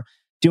you are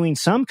doing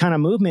some kind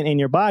of movement in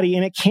your body.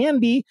 And it can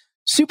be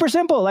super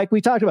simple. Like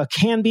we talked about,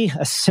 can be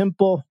a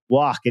simple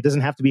walk. It doesn't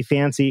have to be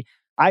fancy.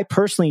 I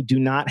personally do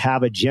not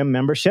have a gym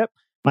membership.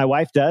 My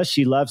wife does.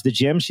 She loves the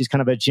gym. She's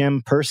kind of a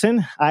gym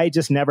person. I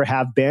just never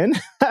have been.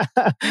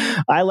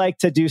 I like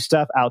to do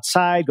stuff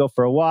outside, go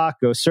for a walk,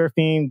 go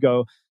surfing,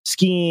 go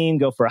skiing,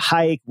 go for a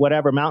hike,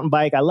 whatever, mountain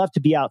bike. I love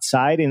to be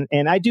outside.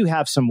 And I do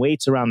have some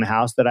weights around the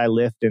house that I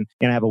lift and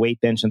I have a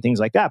weight bench and things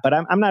like that. But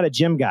I'm not a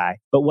gym guy.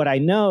 But what I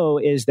know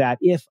is that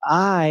if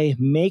I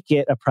make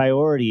it a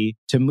priority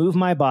to move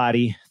my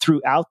body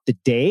throughout the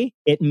day,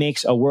 it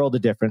makes a world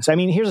of difference. I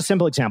mean, here's a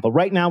simple example.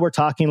 Right now we're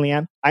talking,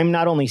 Leanne. I'm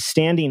not only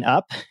standing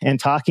up and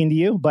talking to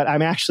you, but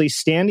I'm actually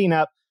standing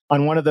up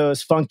on one of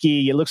those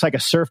funky, it looks like a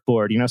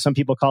surfboard. Some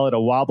people call it a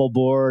wobble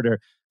board or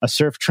a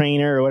surf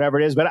trainer or whatever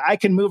it is, but I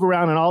can move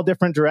around in all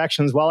different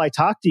directions while I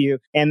talk to you.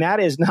 And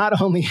that is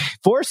not only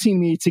forcing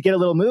me to get a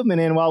little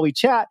movement in while we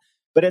chat,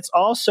 but it's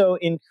also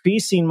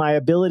increasing my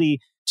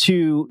ability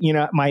to,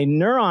 my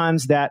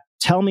neurons that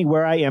tell me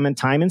where I am in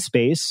time and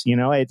space.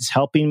 It's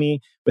helping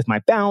me with my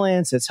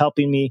balance. It's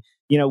helping me,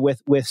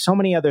 with so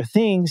many other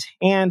things.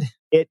 And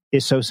it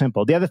is so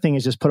simple. The other thing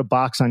is just put a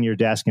box on your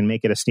desk and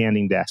make it a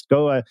standing desk.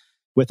 Go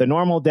with a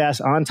normal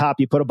desk on top,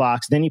 you put a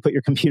box, then you put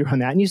your computer on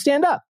that and you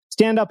stand up.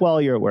 Stand up while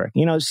you're at work.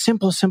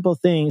 Simple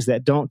things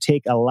that don't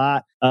take a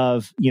lot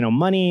of,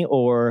 money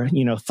or,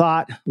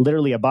 thought.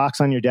 Literally a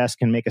box on your desk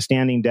can make a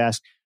standing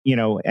desk,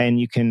 and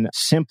you can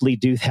simply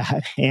do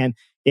that and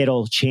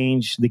it'll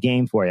change the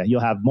game for you.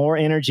 You'll have more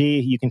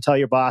energy. You can tell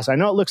your boss, I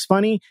know it looks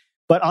funny,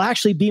 but I'll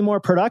actually be more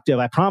productive.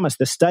 I promise.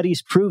 The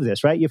studies prove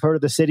this, right? You've heard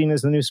of the sitting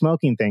is the new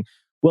smoking thing.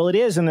 Well, it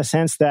is in the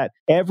sense that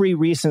every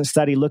recent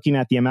study looking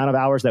at the amount of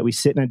hours that we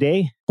sit in a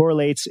day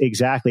correlates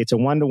exactly. It's a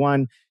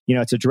one-to-one,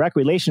 it's a direct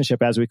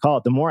relationship, as we call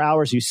it. The more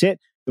hours you sit,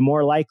 the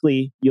more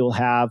likely you'll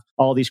have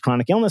all these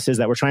chronic illnesses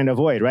that we're trying to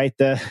avoid, right?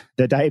 The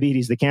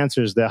diabetes, the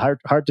cancers, the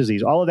heart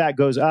disease, all of that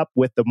goes up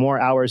with the more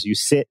hours you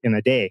sit in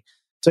a day.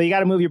 So you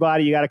got to move your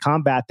body. You got to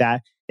combat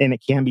that. And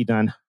it can be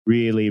done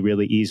really,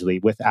 really easily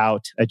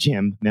without a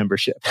gym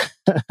membership.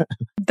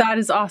 That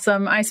is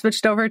awesome. I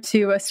switched over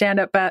to a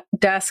stand-up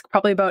desk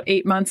probably about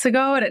 8 months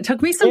ago, and it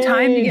took me some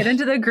time to get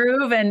into the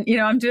groove. And,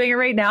 I'm doing it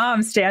right now.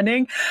 I'm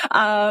standing.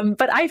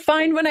 But I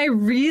find when I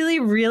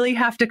really, really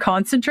have to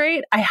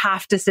concentrate, I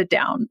have to sit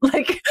down.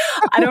 Like,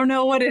 I don't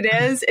know what it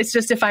is. It's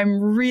just if I'm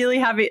really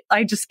having,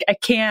 I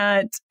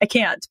can't.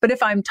 But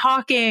if I'm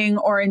talking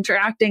or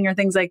interacting or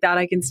things like that,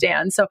 I can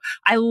stand. So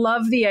I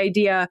love the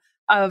idea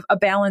of a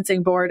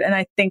balancing board. And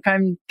I think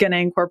I'm going to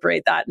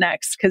incorporate that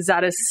next because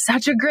that is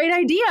such a great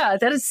idea.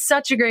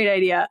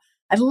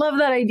 I love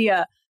that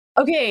idea.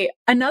 Okay,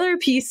 another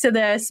piece to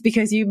this,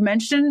 because you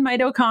mentioned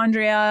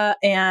mitochondria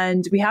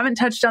and we haven't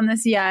touched on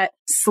this yet,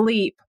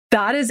 sleep.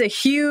 That is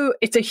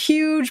it's a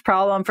huge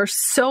problem for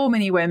so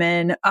many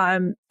women,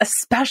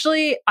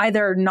 especially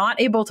either not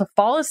able to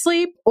fall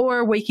asleep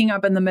or waking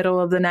up in the middle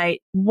of the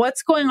night.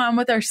 What's going on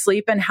with our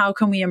sleep and how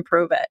can we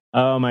improve it?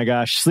 Oh my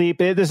gosh, sleep.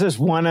 This is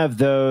one of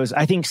those,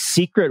 I think,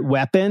 secret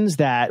weapons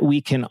that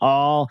we can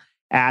all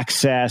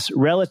access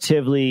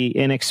relatively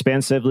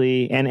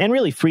inexpensively and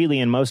really freely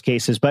in most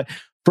cases. But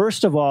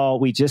first of all,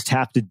 we just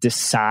have to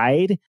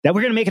decide that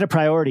we're going to make it a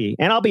priority.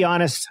 And I'll be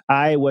honest,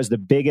 I was the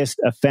biggest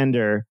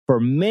offender for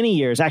many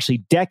years,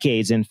 actually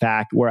decades, in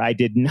fact, where I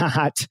did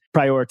not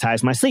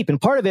prioritize my sleep. And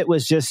part of it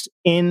was just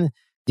in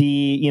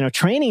the,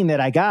 training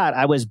that I got.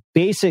 I was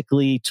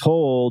basically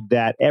told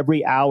that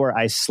every hour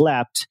I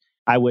slept,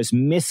 I was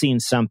missing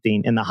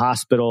something in the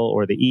hospital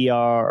or the ER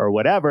or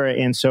whatever.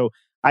 And so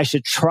I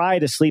should try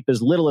to sleep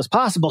as little as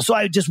possible so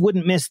I just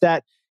wouldn't miss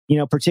that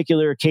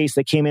particular case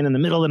that came in the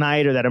middle of the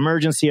night or that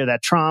emergency or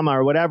that trauma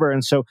or whatever.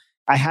 And so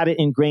I had it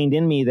ingrained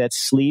in me that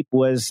sleep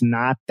was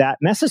not that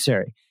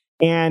necessary.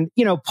 And,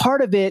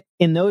 part of it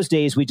in those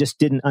days, we just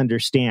didn't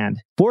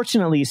understand.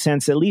 Fortunately,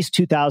 since at least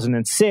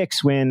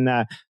 2006, when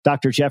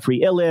Dr.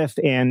 Jeffrey Iliff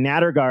and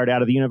Nattergaard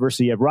out of the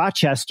University of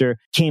Rochester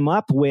came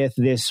up with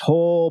this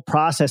whole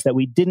process that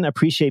we didn't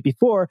appreciate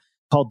before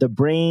called the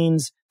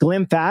brain's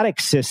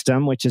glymphatic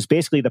system, which is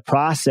basically the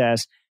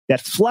process that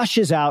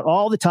flushes out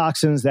all the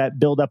toxins that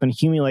build up and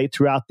accumulate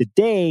throughout the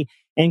day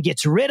and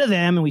gets rid of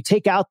them. And we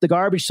take out the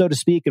garbage, so to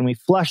speak, and we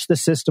flush the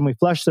system, we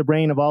flush the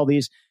brain of all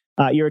these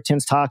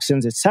irritants,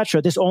 toxins,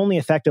 etc. This only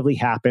effectively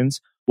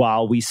happens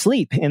while we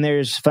sleep. And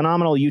there's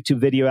phenomenal YouTube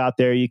video out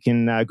there. You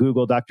can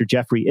Google Dr.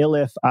 Jeffrey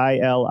Iliff,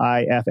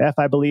 Iliff,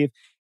 I believe,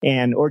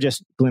 or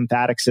just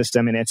glymphatic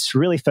system. And it's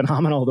really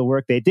phenomenal, the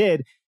work they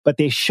did. But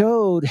they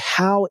showed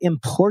how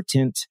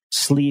important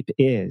sleep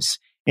is.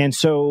 And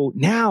so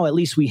now at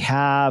least we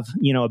have,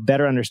 a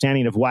better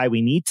understanding of why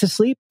we need to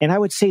sleep. And I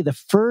would say the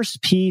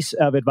first piece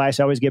of advice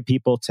I always give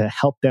people to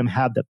help them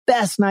have the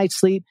best night's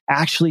sleep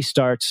actually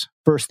starts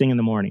first thing in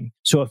the morning.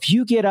 So if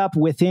you get up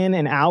within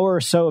an hour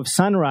or so of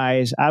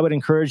sunrise, I would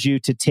encourage you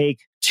to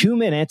take 2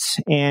 minutes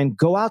and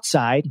go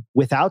outside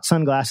without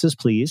sunglasses,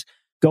 please.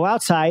 Go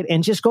outside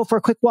and just go for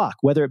a quick walk,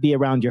 whether it be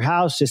around your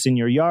house, just in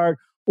your yard,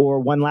 or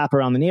one lap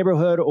around the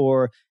neighborhood,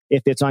 or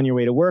if it's on your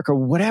way to work or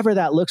whatever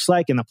that looks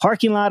like in the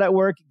parking lot at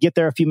work, get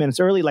there a few minutes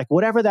early, like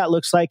whatever that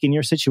looks like in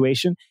your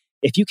situation.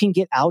 If you can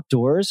get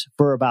outdoors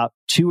for about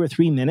 2 or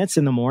 3 minutes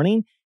in the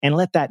morning and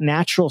let that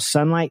natural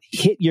sunlight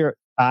hit your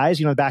eyes,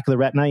 the back of the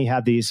retina, you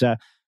have these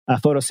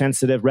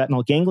photosensitive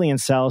retinal ganglion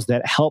cells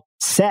that help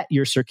set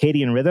your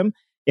circadian rhythm.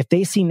 If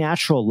they see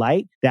natural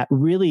light, that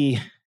really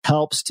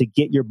helps to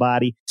get your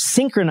body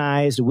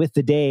synchronized with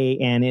the day,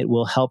 and it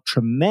will help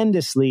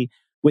tremendously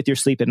with your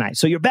sleep at night.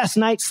 So your best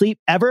night's sleep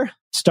ever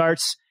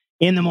starts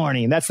in the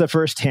morning. That's the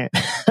first hint.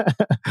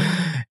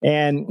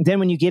 And then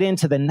when you get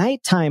into the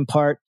nighttime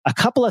part, a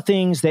couple of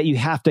things that you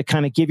have to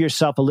kind of give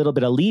yourself a little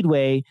bit of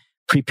leadway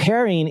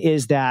preparing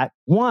is that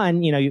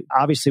one,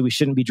 obviously we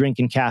shouldn't be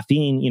drinking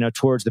caffeine,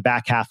 towards the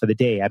back half of the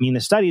day. I mean,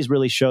 the studies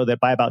really show that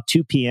by about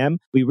 2 p.m.,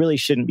 we really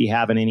shouldn't be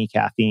having any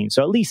caffeine.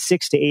 So at least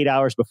 6 to 8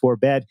 hours before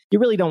bed, you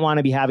really don't want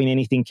to be having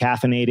anything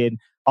caffeinated.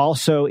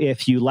 Also,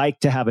 if you like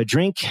to have a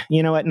drink,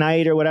 at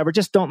night or whatever,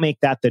 just don't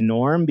make that the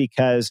norm,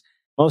 because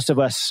most of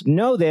us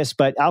know this,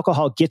 but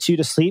alcohol gets you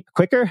to sleep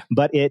quicker,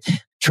 but it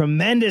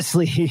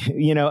tremendously,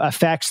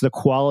 affects the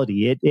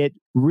quality. It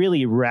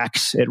really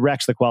wrecks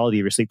the quality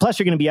of your sleep. Plus,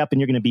 you're going to be up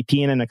and you're going to be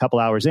peeing in a couple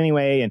hours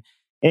anyway. And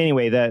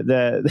anyway,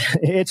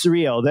 it's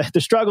real.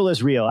 The struggle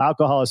is real.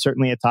 Alcohol is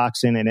certainly a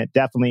toxin, and it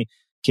definitely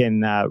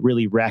can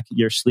really wreck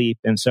your sleep.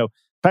 And so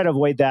try to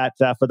avoid that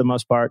for the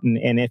most part.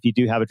 And if you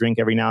do have a drink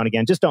every now and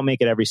again, just don't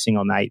make it every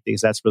single night, because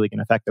that's really going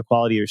to affect the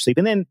quality of your sleep.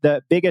 And then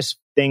the biggest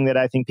thing that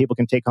I think people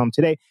can take home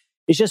today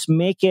is just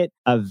make it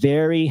a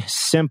very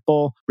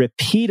simple,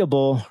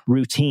 repeatable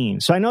routine.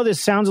 So I know this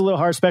sounds a little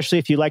hard, especially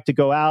if you like to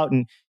go out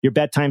and your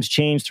bedtimes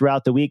change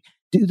throughout the week.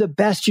 Do the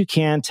best you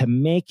can to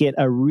make it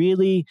a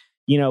really,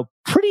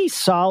 pretty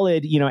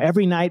solid,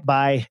 every night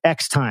by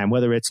X time,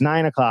 whether it's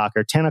 9 o'clock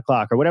or 10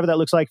 o'clock or whatever that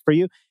looks like for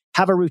you,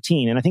 have a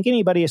routine. And I think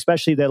anybody,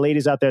 especially the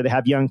ladies out there that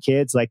have young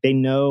kids, like they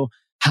know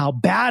how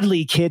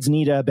badly kids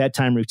need a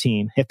bedtime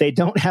routine. If they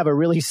don't have a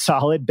really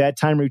solid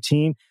bedtime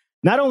routine,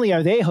 not only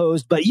are they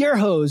hosed, but you're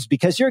hosed,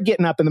 because you're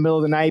getting up in the middle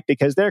of the night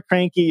because they're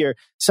cranky or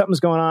something's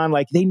going on.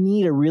 Like, they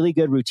need a really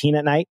good routine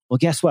at night. Well,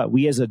 guess what?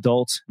 We as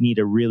adults need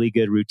a really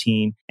good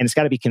routine, and it's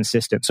got to be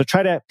consistent. So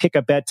try to pick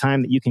a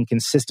bedtime that you can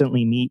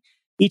consistently meet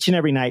each and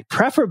every night,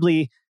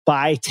 preferably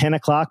by 10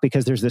 o'clock,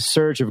 because there's this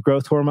surge of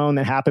growth hormone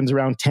that happens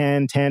around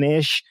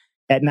 10-ish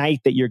at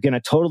night that you're going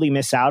to totally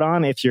miss out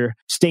on if you're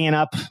staying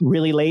up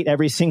really late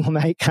every single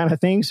night kind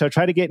of thing. So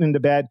try to get into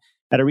bed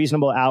at a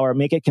reasonable hour,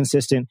 make it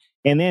consistent.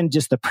 And then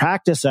just the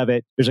practice of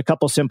it, there's a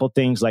couple simple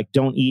things like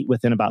don't eat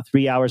within about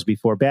 3 hours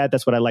before bed.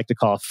 That's what I like to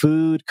call a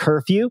food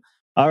curfew.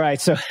 All right.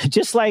 So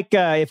just like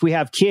if we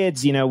have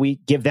kids, we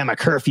give them a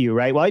curfew,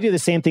 right? Well, I do the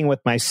same thing with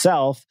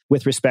myself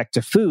with respect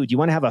to food. You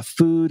want to have a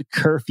food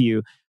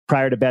curfew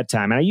prior to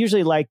bedtime. And I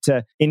usually like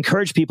to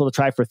encourage people to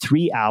try for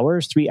 3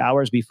 hours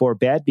before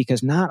bed,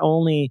 because not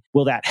only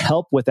will that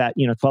help with that,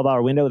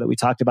 12-hour window that we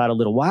talked about a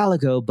little while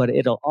ago, but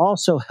it'll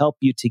also help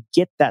you to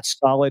get that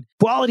solid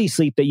quality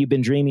sleep that you've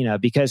been dreaming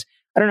of. Because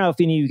I don't know if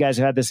any of you guys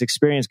have had this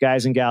experience,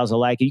 guys and gals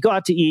alike. You go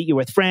out to eat, you're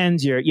with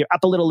friends, you're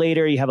up a little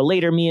later, you have a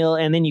later meal,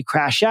 and then you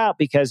crash out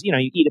because, you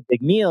eat a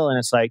big meal and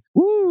it's like,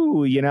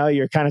 woo,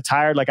 you're kind of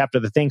tired, like after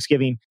the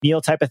Thanksgiving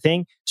meal type of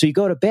thing. So you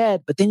go to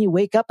bed, but then you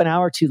wake up an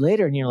hour or two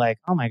later and you're like,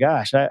 oh my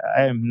gosh, I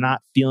am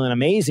not feeling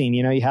amazing.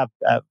 You have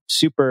a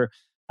super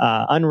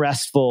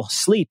unrestful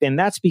sleep. And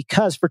that's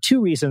because for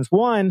two reasons.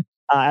 One,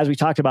 as we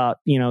talked about,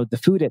 the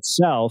food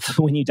itself,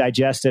 when you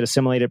digest it,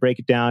 assimilate it, break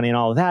it down and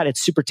all of that,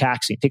 it's super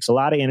taxing. It takes a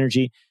lot of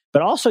energy.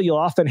 But also you'll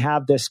often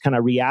have this kind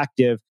of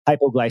reactive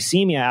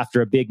hypoglycemia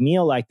after a big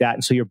meal like that.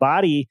 And so your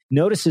body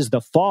notices the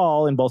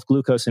fall in both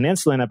glucose and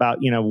insulin about,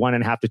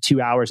 1.5 to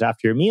 2 hours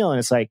after your meal. And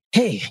it's like,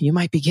 hey, you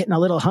might be getting a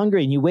little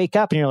hungry. And you wake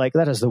up and you're like,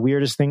 that is the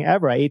weirdest thing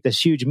ever. I ate this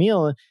huge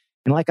meal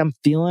and like I'm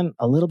feeling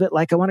a little bit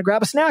like I want to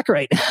grab a snack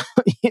right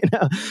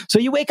now. So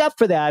you wake up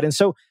for that. And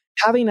so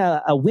having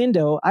a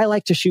window, I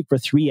like to shoot for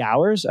 3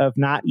 hours of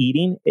not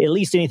eating, at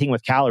least anything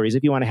with calories.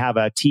 If you want to have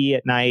a tea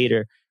at night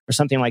or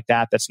something like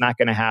that, that's not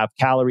going to have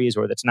calories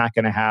or that's not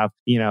going to have,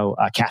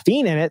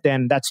 caffeine in it,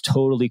 then that's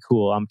totally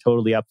cool. I'm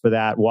totally up for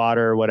that.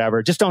 Water or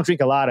whatever. Just don't drink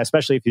a lot,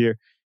 especially if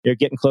you're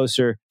getting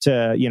closer to,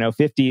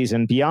 50s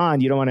and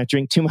beyond. You don't want to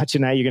drink too much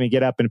at night. You're going to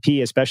get up and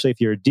pee, especially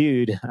if you're a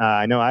dude.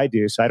 I know I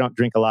do. So I don't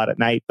drink a lot at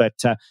night, but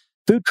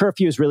food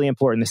curfew is really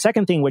important. The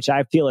second thing, which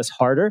I feel is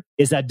harder,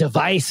 is a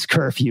device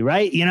curfew,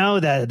 right?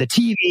 The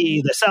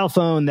TV, the cell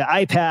phone, the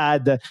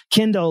iPad, the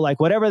Kindle, like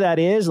whatever that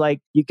is,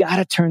 like you got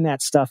to turn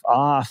that stuff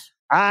off.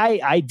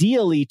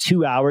 Ideally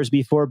 2 hours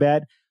before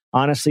bed.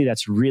 Honestly,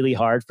 that's really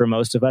hard for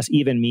most of us.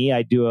 Even me,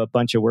 I do a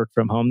bunch of work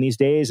from home these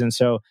days. And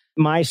so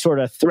my sort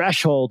of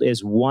threshold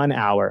is 1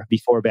 hour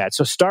before bed.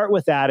 So start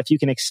with that. If you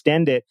can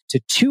extend it to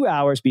 2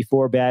 hours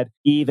before bed,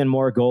 even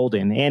more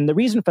golden. And the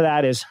reason for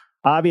that is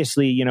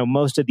obviously,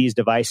 most of these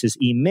devices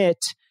emit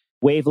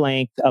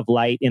wavelength of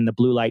light in the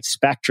blue light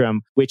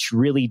spectrum, which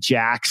really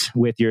jacks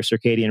with your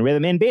circadian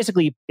rhythm. And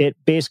it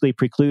basically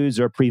precludes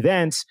or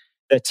prevents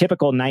the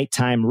typical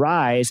nighttime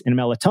rise in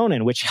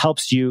melatonin, which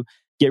helps you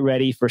get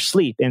ready for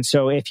sleep. And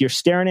so if you're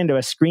staring into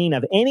a screen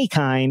of any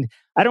kind,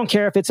 I don't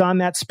care if it's on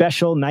that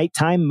special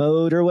nighttime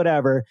mode or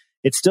whatever,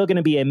 it's still going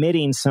to be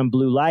emitting some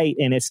blue light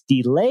and it's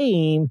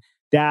delaying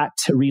that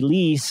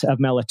release of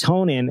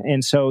melatonin.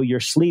 And so your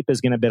sleep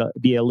is going to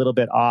be a little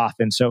bit off.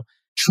 And so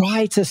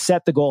try to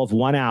set the goal of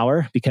 1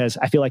 hour, because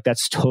I feel like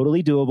that's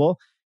totally doable.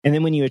 And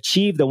then when you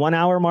achieve the 1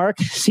 hour mark,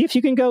 see if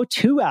you can go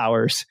 2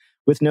 hours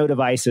with no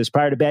devices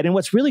prior to bed. And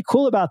what's really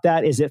cool about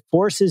that is it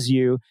forces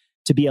you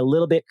to be a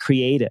little bit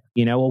creative.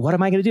 Well, what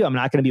am I going to do? I'm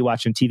not going to be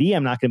watching TV.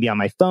 I'm not going to be on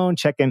my phone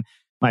checking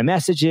my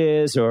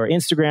messages or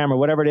Instagram or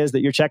whatever it is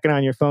that you're checking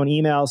on your phone,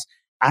 emails.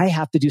 I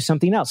have to do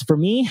something else. For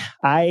me,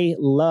 I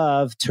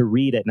love to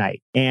read at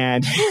night.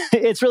 And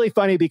it's really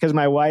funny because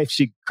my wife,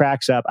 she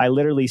cracks up. I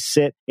literally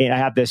sit and I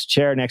have this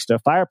chair next to a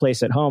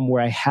fireplace at home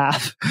where I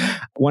have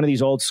one of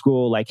these old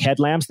school like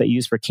headlamps that you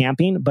use for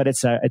camping, but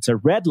it's a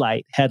red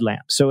light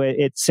headlamp. So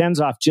it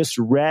sends off just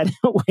red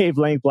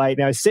wavelength light.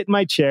 Now I sit in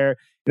my chair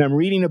and I'm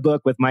reading a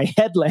book with my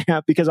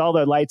headlamp because all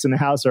the lights in the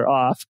house are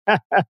off.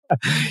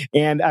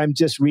 And I'm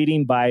just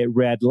reading by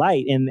red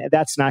light. And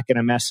that's not going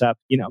to mess up,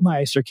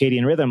 my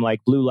circadian rhythm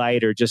like blue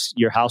light or just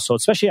your household,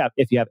 especially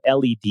if you have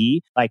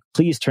LED, like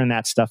please turn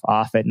that stuff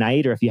off at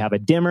night. Or if you have a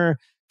dimmer,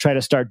 try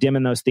to start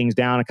dimming those things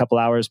down a couple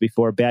hours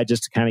before bed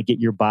just to kind of get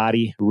your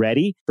body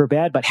ready for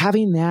bed. But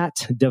having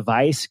that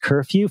device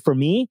curfew for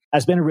me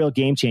has been a real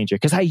game changer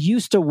because I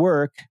used to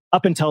work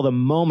up until the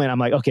moment I'm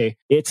like, okay,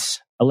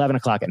 it's 11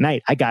 o'clock at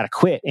night. I got to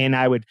quit. And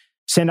I would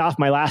send off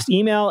my last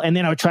email and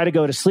then I would try to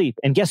go to sleep.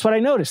 And guess what I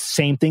noticed?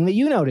 Same thing that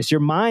you noticed. Your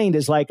mind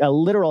is like a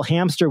literal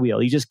hamster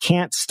wheel. You just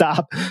can't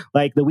stop.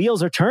 Like the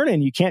wheels are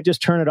turning. You can't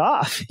just turn it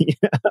off.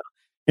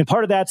 And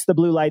part of that's the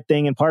blue light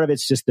thing. And part of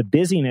it's just the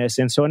busyness.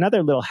 And so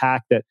another little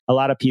hack that a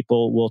lot of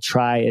people will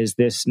try is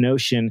this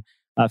notion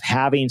of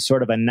having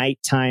sort of a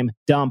nighttime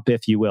dump,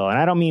 if you will. And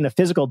I don't mean a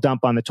physical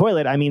dump on the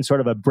toilet. I mean sort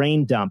of a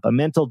brain dump, a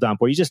mental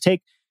dump, where you just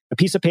take a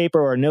piece of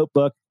paper or a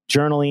notebook,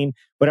 journaling,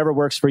 whatever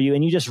works for you.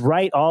 And you just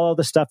write all of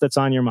the stuff that's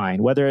on your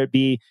mind, whether it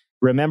be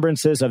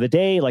remembrances of the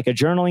day, like a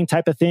journaling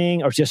type of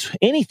thing, or just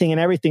anything and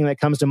everything that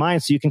comes to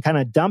mind. So you can kind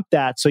of dump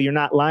that so you're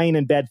not lying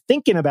in bed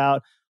thinking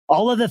about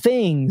all of the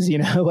things,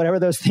 whatever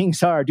those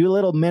things are. Do a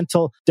little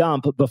mental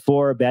dump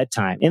before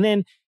bedtime. And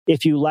then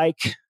if you like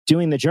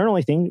doing the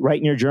journaling thing, write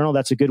in your journal.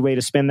 That's a good way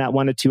to spend that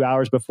 1 to 2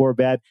 hours before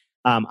bed.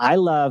 I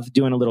love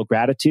doing a little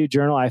gratitude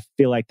journal. I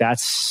feel like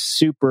that's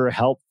super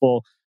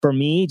helpful for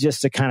me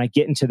just to kind of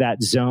get into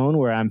that zone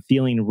where I'm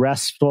feeling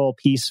restful,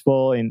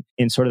 peaceful, and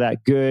in sort of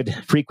that good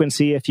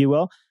frequency, if you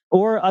will.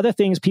 Or other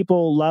things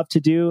people love to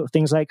do,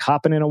 things like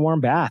hopping in a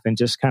warm bath and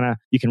just kind of,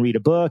 you can read a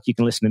book, you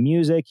can listen to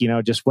music,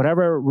 just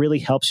whatever really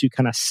helps you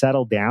kind of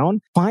settle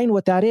down. Find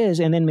what that is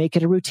and then make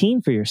it a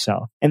routine for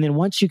yourself. And then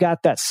once you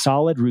got that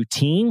solid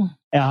routine,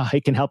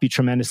 it can help you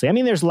tremendously. I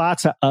mean, there's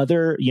lots of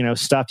other,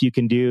 stuff you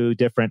can do,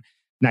 different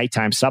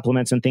nighttime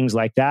supplements and things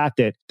like that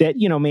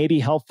may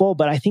be helpful.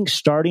 But I think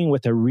starting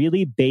with a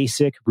really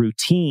basic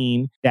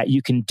routine that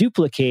you can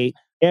duplicate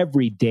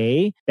every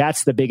day,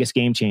 that's the biggest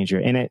game changer.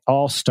 And it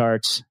all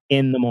starts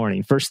in the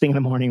morning, first thing in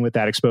the morning with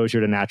that exposure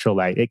to natural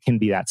light. It can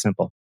be that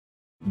simple.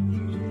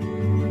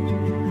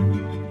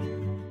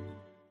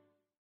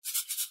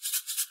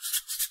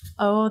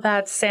 Oh,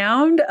 that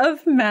sound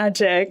of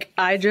magic.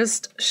 I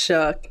just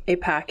shook a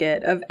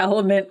packet of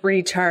Element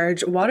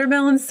Recharge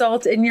watermelon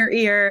salt in your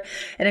ear.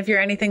 And if you're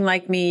anything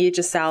like me, you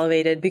just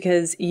salivated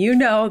because you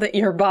know that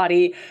your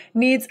body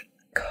needs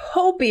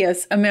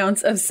copious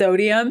amounts of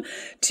sodium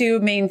to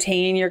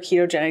maintain your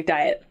ketogenic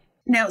diet.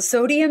 Now,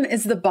 sodium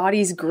is the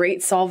body's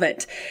great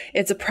solvent.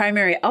 It's a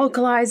primary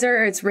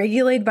alkalizer. It's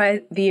regulated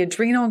by the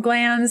adrenal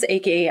glands,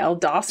 aka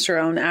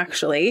aldosterone,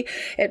 actually.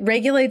 It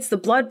regulates the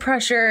blood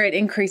pressure. It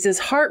increases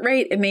heart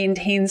rate. It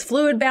maintains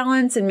fluid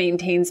balance and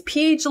maintains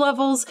pH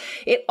levels.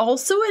 It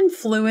also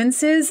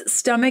influences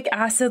stomach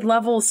acid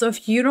levels. So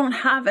if you don't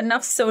have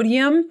enough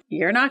sodium,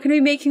 you're not going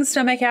to be making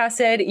stomach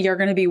acid. You're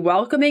going to be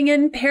welcoming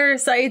in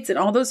parasites and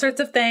all those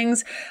sorts of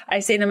things. I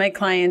say to my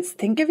clients,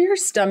 think of your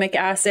stomach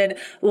acid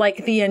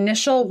like the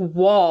initial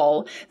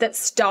wall that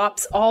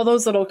stops all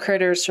those little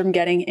critters from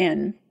getting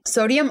in.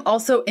 Sodium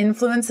also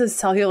influences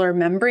cellular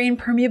membrane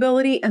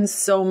permeability and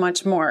so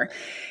much more.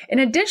 In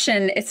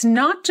addition, it's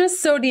not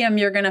just sodium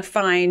you're going to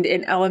find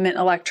in Element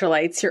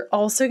electrolytes. You're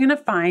also going to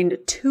find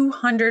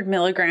 200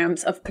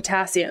 milligrams of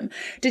potassium.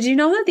 Did you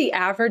know that the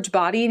average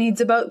body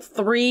needs about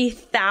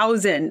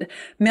 3,000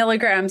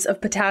 milligrams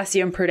of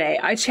potassium per day?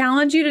 I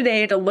challenge you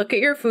today to look at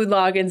your food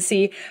log and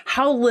see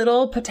how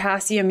little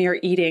potassium you're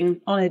eating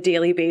on a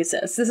daily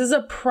basis. This is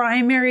a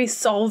primary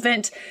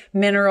solvent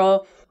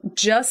mineral.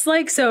 Just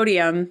like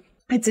sodium,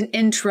 it's an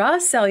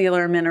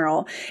intracellular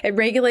mineral. It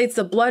regulates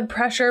the blood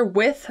pressure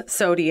with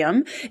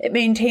sodium. It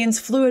maintains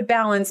fluid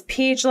balance,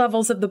 pH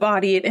levels of the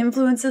body. It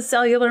influences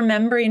cellular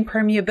membrane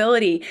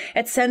permeability.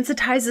 It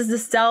sensitizes the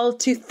cell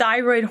to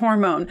thyroid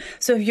hormone.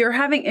 So if you're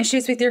having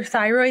issues with your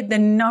thyroid, the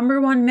number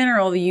one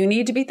mineral that you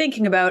need to be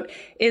thinking about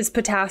is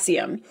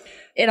potassium.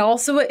 It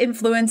also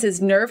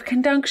influences nerve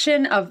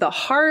conduction of the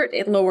heart.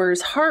 It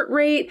lowers heart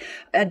rate,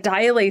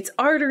 dilates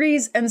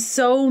arteries, and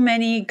so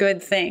many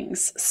good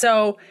things.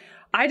 So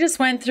I just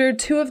went through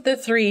 2 of the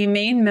 3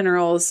 main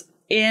minerals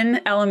in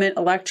Element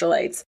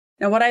electrolytes.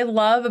 Now, what I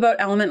love about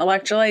Element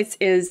electrolytes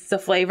is the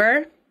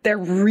flavor. They're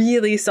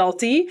really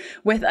salty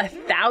with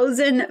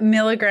 1,000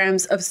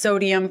 milligrams of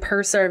sodium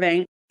per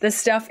serving. This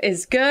stuff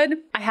is good.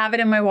 I have it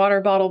in my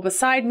water bottle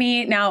beside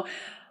me. Now,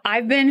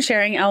 I've been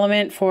sharing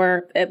Element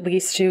for at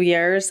least 2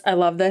 years. I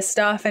love this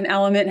stuff, and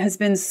Element has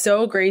been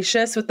so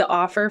gracious with the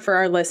offer for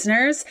our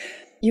listeners.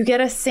 You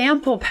get a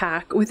sample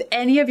pack with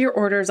any of your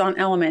orders on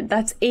Element.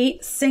 That's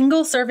 8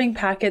 single serving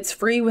packets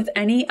free with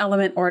any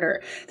Element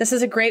order. This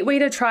is a great way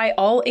to try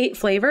all 8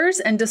 flavors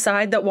and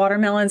decide that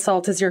watermelon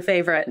salt is your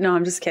favorite. No,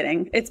 I'm just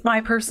kidding. It's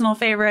my personal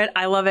favorite.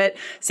 I love it.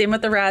 Same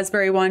with the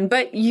raspberry one,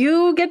 but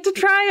you get to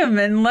try them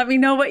and let me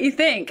know what you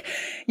think.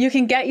 You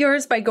can get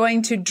yours by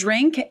going to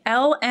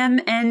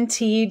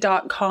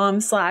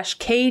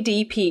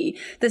drinklmnt.com/KDP.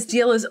 This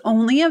deal is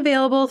only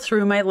available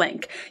through my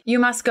link. You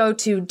must go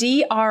to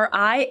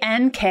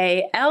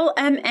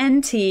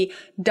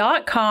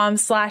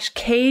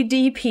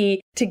drinklmnt.com/KDP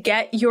to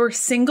get your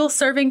single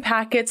serving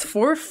packets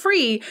for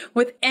free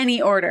with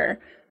any order.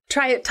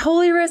 Try it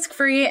totally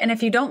risk-free, and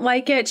if you don't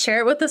like it,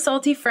 share it with a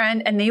salty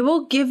friend and they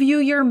will give you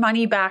your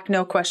money back,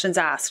 no questions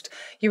asked.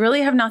 You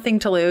really have nothing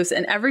to lose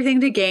and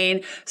everything to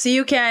gain, so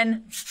you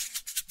can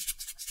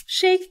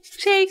shake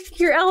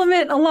your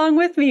Element along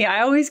with me.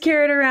 I always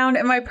carry it around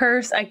in my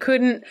purse. I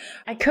couldn't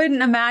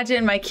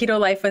imagine my keto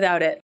life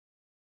without it.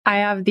 I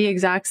have the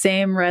exact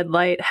same red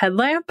light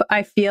headlamp.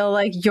 I feel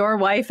like your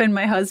wife and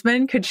my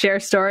husband could share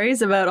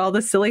stories about all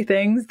the silly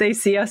things they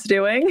see us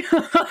doing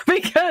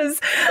because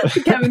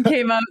Kevin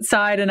came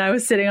outside and I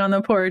was sitting on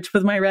the porch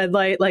with my red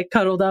light, like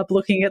cuddled up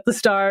looking at the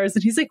stars.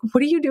 And he's like,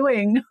 "What are you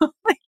doing?"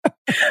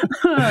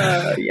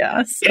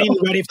 Yeah. So. Getting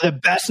ready for the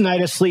best night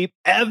of sleep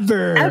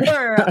ever.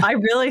 I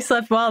really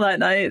slept well that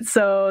night.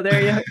 So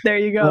there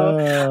you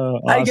go.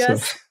 Awesome. I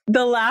guess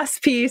the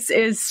last piece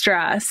is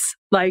stress,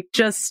 like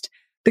just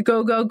the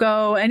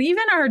go, and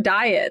even our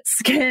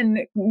diets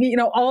can,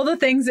 all the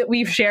things that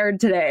we've shared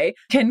today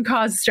can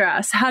cause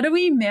stress. How do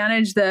we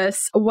manage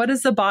this? What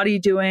is the body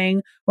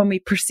doing when we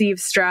perceive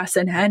stress,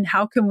 and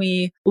how can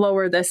we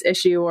lower this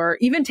issue or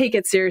even take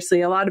it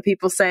seriously? A lot of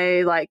people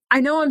say, like,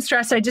 I know I'm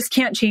stressed, I just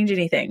can't change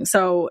anything.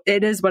 So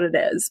it is what it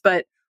is.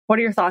 But what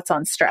are your thoughts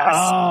on stress? Oh,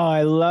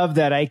 I love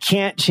that. I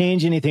can't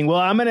change anything. Well,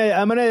 I'm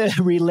gonna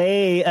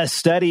relay a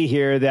study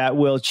here that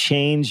will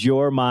change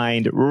your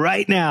mind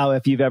right now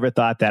if you've ever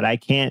thought that. I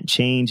can't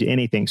change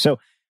anything. So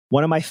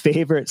one of my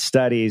favorite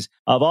studies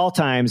of all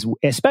times,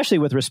 especially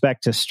with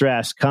respect to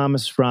stress,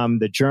 comes from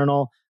the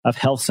Journal of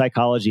Health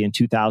Psychology in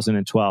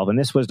 2012. And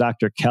this was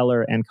Dr.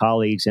 Keller and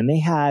colleagues. And they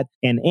had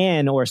an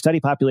N, or a study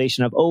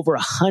population, of over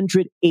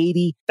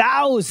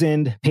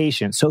 180,000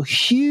 patients. So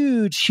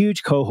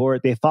huge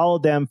cohort. They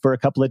followed them for a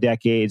couple of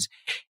decades.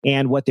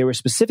 And what they were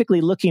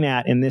specifically looking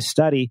at in this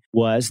study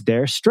was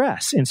their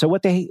stress. And so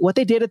what they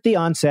did at the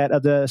onset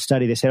of the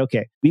study, they said,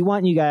 okay, we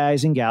want you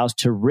guys and gals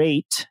to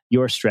rate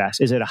your stress.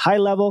 Is it a high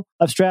level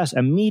of stress,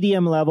 a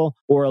medium level,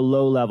 or a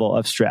low level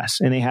of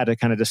stress? And they had to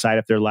kind of decide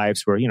if their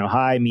lives were,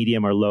 high,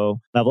 medium, or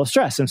low level of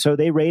stress. And so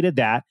they rated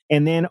that.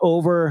 And then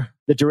over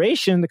the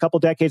duration, the couple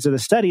decades of the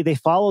study, they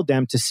followed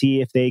them to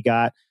see if they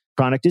got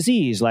chronic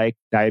disease like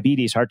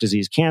diabetes, heart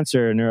disease,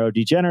 cancer,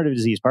 neurodegenerative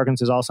disease,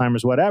 Parkinson's,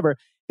 Alzheimer's, whatever.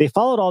 They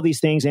followed all these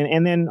things.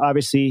 And then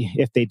obviously,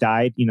 if they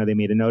died, they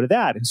made a note of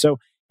that. And so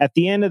at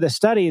the end of the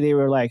study, they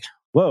were like,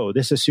 whoa,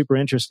 this is super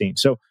interesting.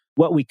 So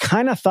what we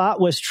kind of thought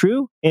was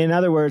true, in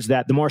other words,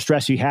 that the more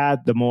stress you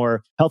had, the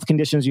more health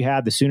conditions you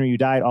had, the sooner you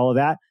died, all of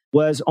that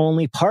was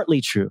only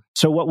partly true.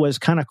 So what was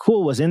kind of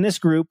cool was in this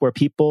group where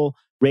people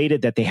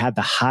rated that they had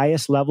the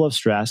highest level of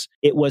stress,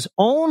 it was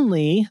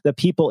only the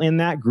people in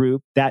that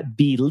group that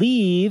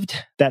believed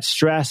that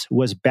stress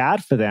was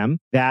bad for them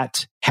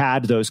that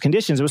had those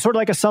conditions. It was sort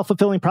of like a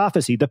self-fulfilling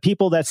prophecy. The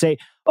people that say,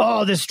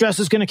 oh, this stress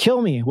is going to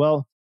kill me.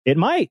 Well, it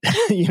might,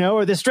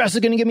 or this stress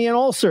is going to give me an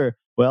ulcer.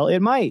 Well, it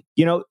might.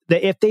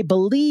 If they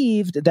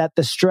believed that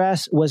the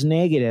stress was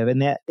negative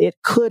and that it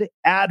could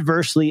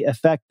adversely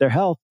affect their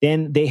health,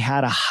 then they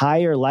had a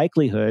higher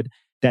likelihood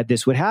that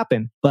this would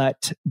happen.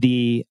 But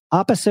the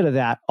opposite of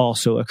that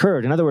also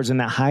occurred. In other words, in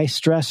that high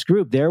stress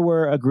group, there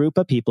were a group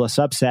of people, a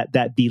subset,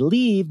 that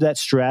believed that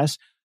stress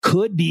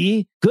could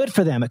be good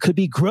for them. It could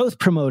be growth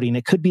promoting.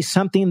 It could be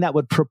something that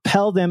would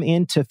propel them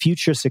into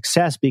future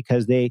success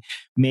because they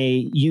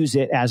may use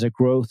it as a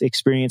growth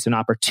experience, an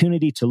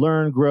opportunity to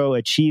learn, grow,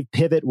 achieve,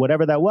 pivot,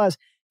 whatever that was.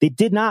 They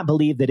did not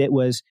believe that it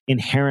was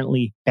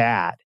inherently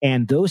bad.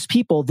 And those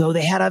people, though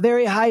they had a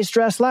very high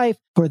stress life,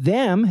 for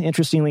them,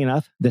 interestingly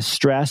enough, the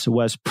stress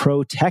was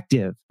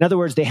protective. In other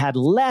words, they had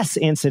less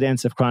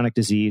incidence of chronic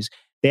disease.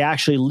 They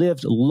actually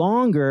lived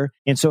longer.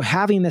 And so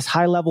having this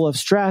high level of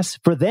stress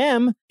for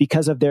them,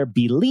 because of their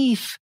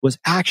belief, was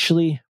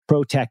actually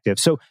protective.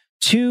 So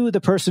to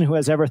the person who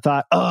has ever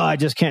thought, oh, I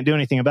just can't do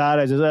anything about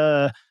it,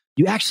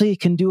 you actually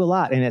can do a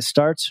lot. And it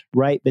starts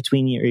right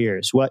between your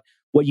ears. What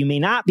you may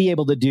not be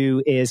able to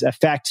do is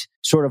affect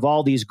sort of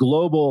all these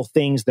global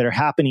things that are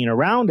happening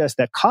around us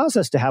that cause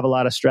us to have a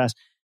lot of stress.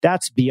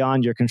 That's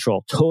beyond your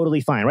control.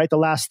 Totally fine, right? The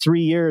last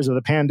 3 years of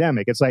the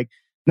pandemic, it's like,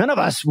 none of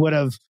us would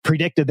have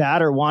predicted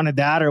that or wanted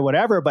that or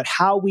whatever, but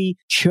how we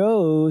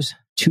chose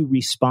to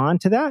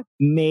respond to that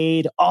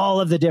made all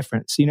of the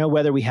difference.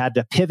 Whether we had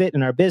to pivot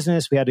in our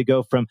business, we had to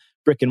go from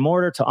brick and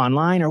mortar to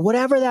online, or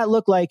whatever that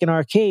looked like in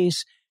our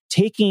case,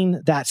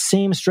 taking that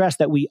same stress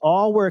that we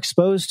all were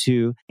exposed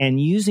to and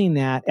using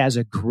that as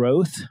a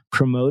growth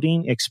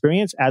promoting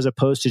experience, as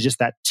opposed to just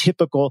that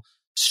typical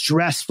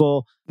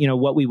stressful,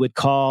 what we would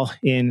call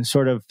in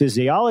sort of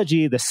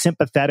physiology, the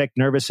sympathetic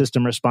nervous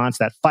system response,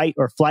 that fight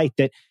or flight,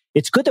 that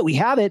it's good that we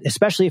have it,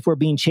 especially if we're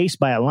being chased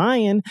by a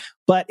lion.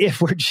 But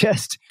if we're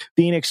just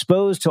being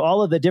exposed to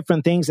all of the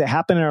different things that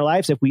happen in our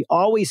lives, if we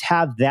always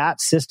have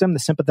that system, the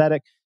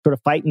sympathetic sort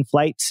of fight and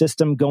flight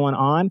system going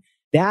on,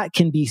 that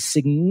can be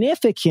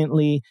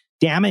significantly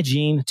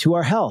damaging to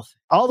our health,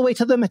 all the way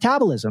to the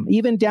metabolism,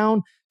 even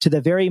down to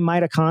the very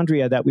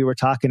mitochondria that we were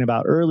talking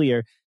about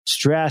earlier.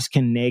 Stress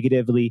can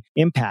negatively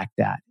impact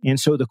that. And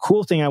so the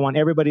cool thing I want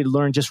everybody to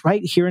learn just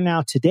right here and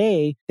now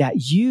today, that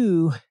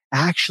you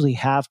actually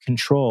have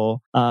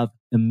control of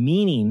the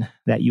meaning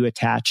that you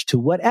attach to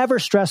whatever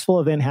stressful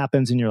event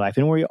happens in your life.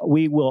 And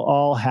we will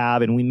all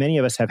have, and many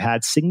of us have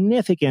had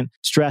significant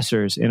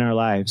stressors in our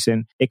lives.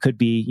 And it could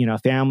be, a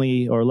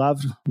family member,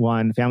 loved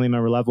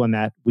one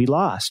that we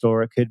lost,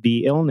 or it could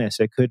be illness.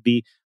 It could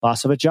be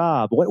loss of a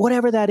job,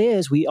 whatever that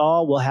is. We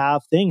all will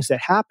have things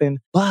that happen,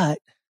 but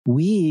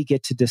we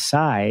get to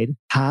decide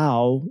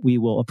how we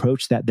will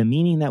approach that, the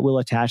meaning that we'll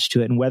attach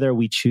to it, and whether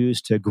we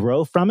choose to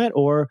grow from it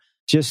or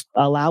just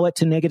allow it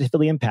to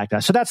negatively impact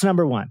us. So that's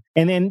number one.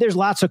 And then there's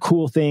lots of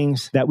cool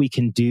things that we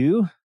can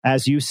do,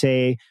 as you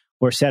say,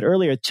 or said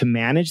earlier, to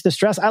manage the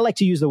stress. I like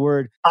to use the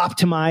word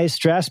optimize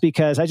stress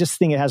because I just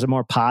think it has a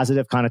more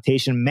positive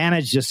connotation.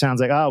 Manage just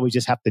sounds like, we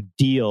just have to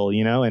deal,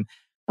 and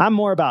I'm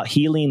more about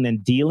healing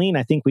than dealing.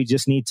 I think we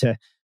just need to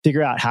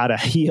figure out how to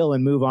heal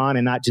and move on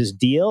and not just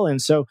deal.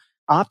 And so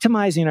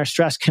optimizing our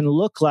stress can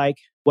look like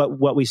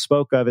what we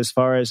spoke of as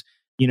far as,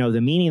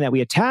 the meaning that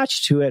we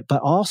attach to it, but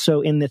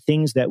also in the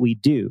things that we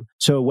do.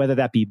 So whether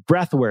that be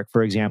breath work,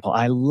 for example,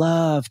 I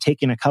love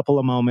taking a couple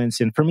of moments.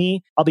 And for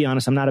me, I'll be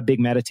honest, I'm not a big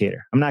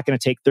meditator. I'm not going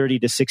to take 30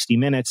 to 60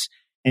 minutes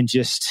and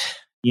just,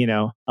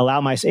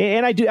 allow myself.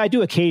 And I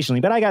do occasionally,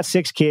 but I got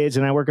 6 kids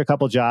and I work a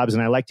couple jobs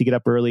and I like to get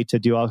up early to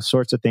do all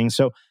sorts of things.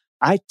 So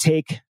I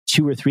take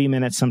 2 or 3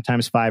 minutes,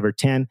 sometimes 5 or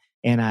 10,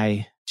 and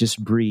I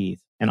just breathe.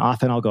 And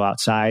often I'll go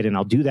outside and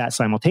I'll do that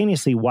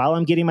simultaneously while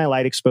I'm getting my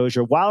light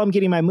exposure, while I'm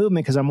getting my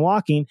movement because I'm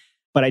walking,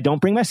 but I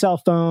don't bring my cell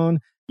phone.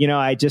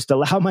 I just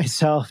allow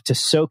myself to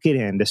soak it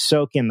in, to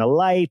soak in the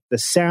light, the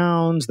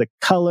sounds, the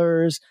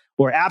colors,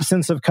 or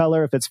absence of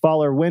color, if it's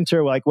fall or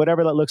winter, like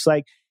whatever that looks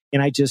like.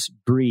 And I just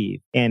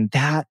breathe. And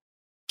that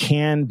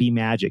can be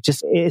magic.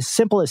 Just as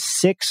simple as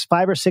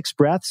 5 or 6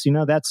 breaths,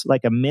 that's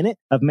like a minute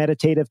of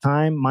meditative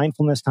time,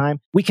 mindfulness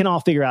time. We can all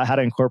figure out how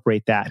to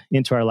incorporate that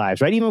into our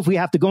lives, right? Even if we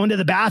have to go into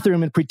the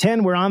bathroom and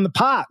pretend we're on the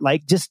pot,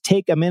 like just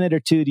take a minute or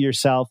two to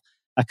yourself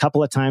a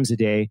couple of times a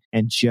day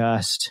and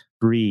just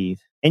breathe.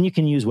 And you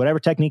can use whatever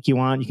technique you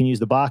want. You can use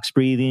the box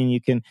breathing.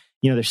 You can,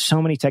 there's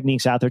so many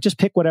techniques out there. Just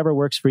pick whatever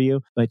works for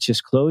you, but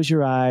just close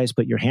your eyes,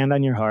 put your hand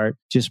on your heart,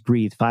 just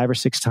breathe 5 or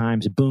 6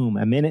 times. Boom,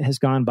 a minute has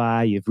gone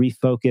by. You've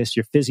refocused.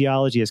 Your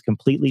physiology has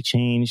completely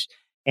changed.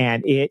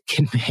 And it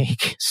can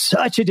make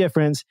such a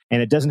difference.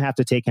 And it doesn't have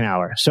to take an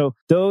hour. So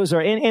those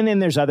are, and then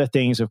there's other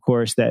things, of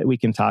course, that we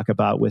can talk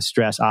about with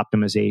stress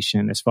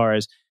optimization as far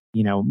as,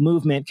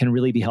 movement can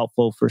really be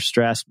helpful for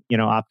stress,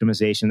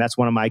 optimization. That's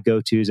one of my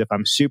go-tos. If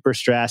I'm super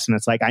stressed and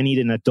it's like, I need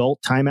an adult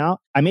timeout,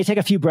 I may take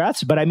a few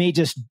breaths, but I may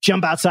just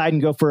jump outside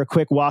and go for a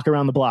quick walk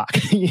around the block,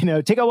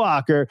 take a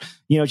walk or,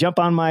 jump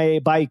on my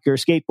bike or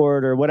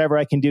skateboard or whatever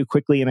I can do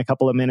quickly in a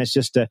couple of minutes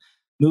just to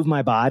move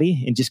my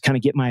body and just kind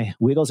of get my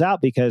wiggles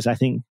out, because I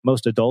think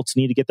most adults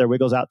need to get their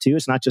wiggles out too.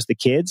 It's not just the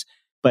kids.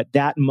 But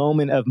that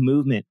moment of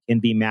movement can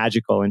be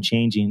magical in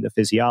changing the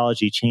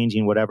physiology,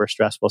 changing whatever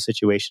stressful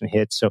situation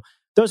hits. So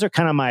those are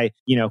kind of my,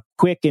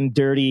 quick and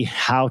dirty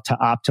how to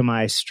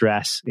optimize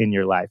stress in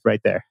your life right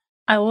there.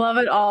 I love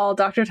it all.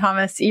 Dr.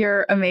 Thomas,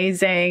 you're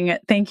amazing.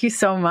 Thank you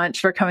so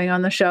much for coming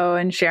on the show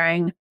and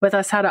sharing with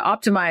us how to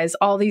optimize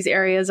all these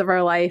areas of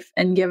our life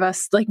and give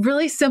us like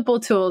really simple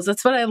tools.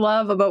 That's what I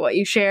love about what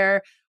you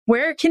share.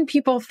 Where can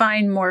people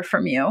find more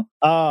from you?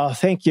 Oh,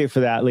 thank you for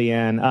that,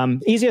 Leanne.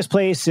 Easiest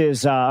place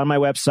is on my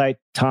website,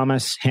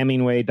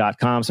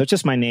 thomashemingway.com. So it's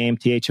just my name,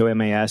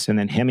 Thomas, and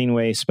then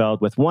Hemingway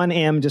spelled with 1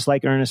 M, just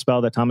like Ernest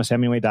spelled at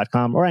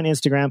thomashemingway.com, or on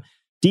Instagram,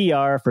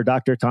 Dr. for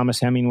Dr. Thomas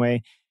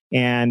Hemingway.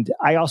 And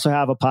I also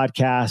have a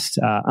podcast,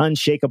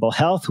 Unshakable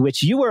Health,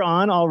 which you were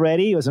on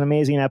already. It was an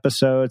amazing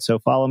episode. So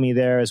follow me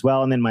there as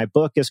well. And then my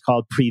book is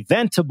called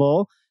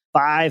Preventable: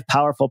 5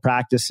 Powerful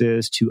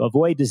Practices to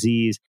Avoid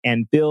Disease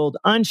and Build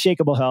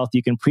Unshakable Health.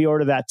 You can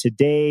pre-order that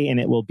today, and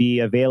it will be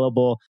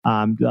available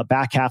the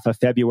back half of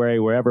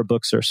February, wherever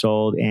books are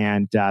sold.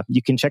 And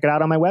you can check it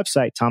out on my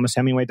website,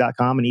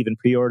 thomashemingway.com, and even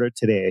pre-order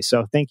today.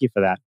 So thank you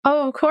for that.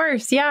 Oh, of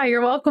course. Yeah,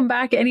 you're welcome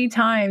back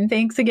anytime.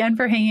 Thanks again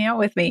for hanging out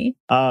with me.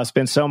 Oh, it's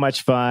been so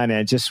much fun.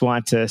 And just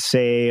want to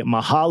say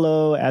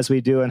mahalo, as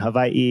we do in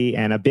Hawaii,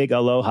 and a big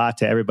aloha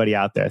to everybody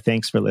out there.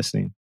 Thanks for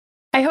listening.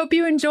 I hope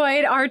you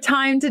enjoyed our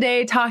time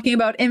today talking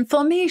about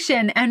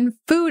inflammation and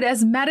food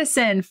as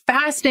medicine,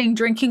 fasting,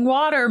 drinking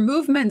water,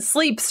 movement,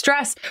 sleep,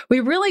 stress. We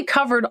really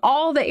covered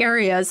all the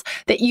areas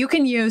that you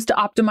can use to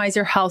optimize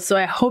your health. So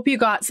I hope you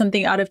got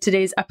something out of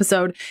today's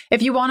episode.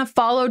 If you want to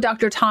follow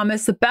Dr.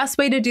 Thomas, the best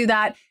way to do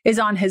that is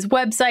on his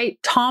website,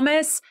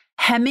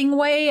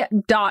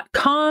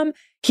 Hemingway.com.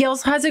 He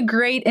also has a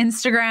great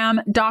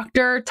Instagram,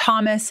 Dr.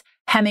 Thomas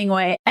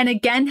Hemingway. And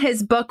again,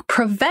 his book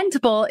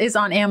Preventable is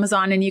on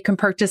Amazon and you can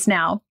purchase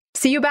now.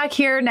 See you back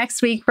here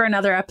next week for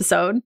another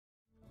episode.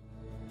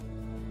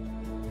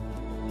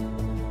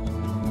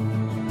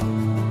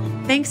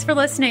 Thanks for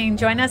listening.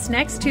 Join us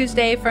next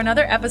Tuesday for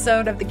another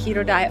episode of the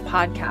Keto Diet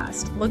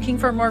Podcast. Looking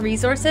for more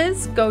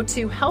resources? Go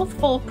to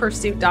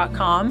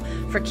healthfulpursuit.com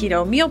for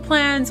keto meal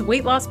plans,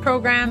 weight loss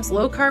programs,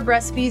 low-carb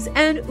recipes,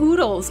 and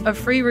oodles of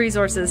free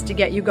resources to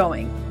get you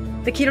going.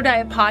 The Keto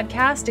Diet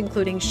Podcast,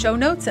 including show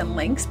notes and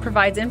links,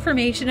 provides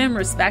information in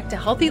respect to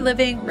healthy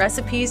living,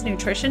 recipes,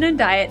 nutrition, and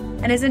diet,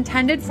 and is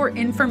intended for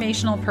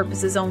informational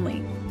purposes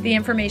only. The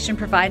information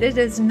provided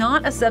is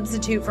not a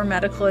substitute for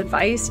medical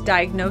advice,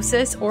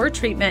 diagnosis, or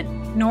treatment,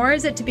 nor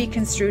is it to be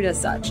construed as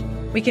such.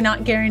 We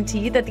cannot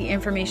guarantee that the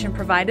information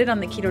provided on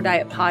the Keto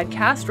Diet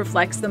Podcast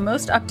reflects the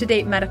most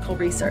up-to-date medical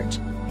research.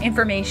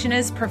 Information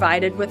is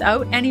provided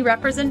without any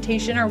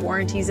representation or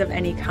warranties of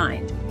any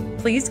kind.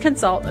 Please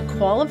consult a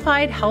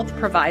qualified health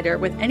provider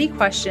with any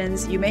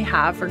questions you may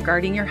have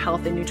regarding your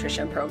health and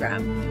nutrition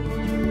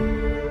program.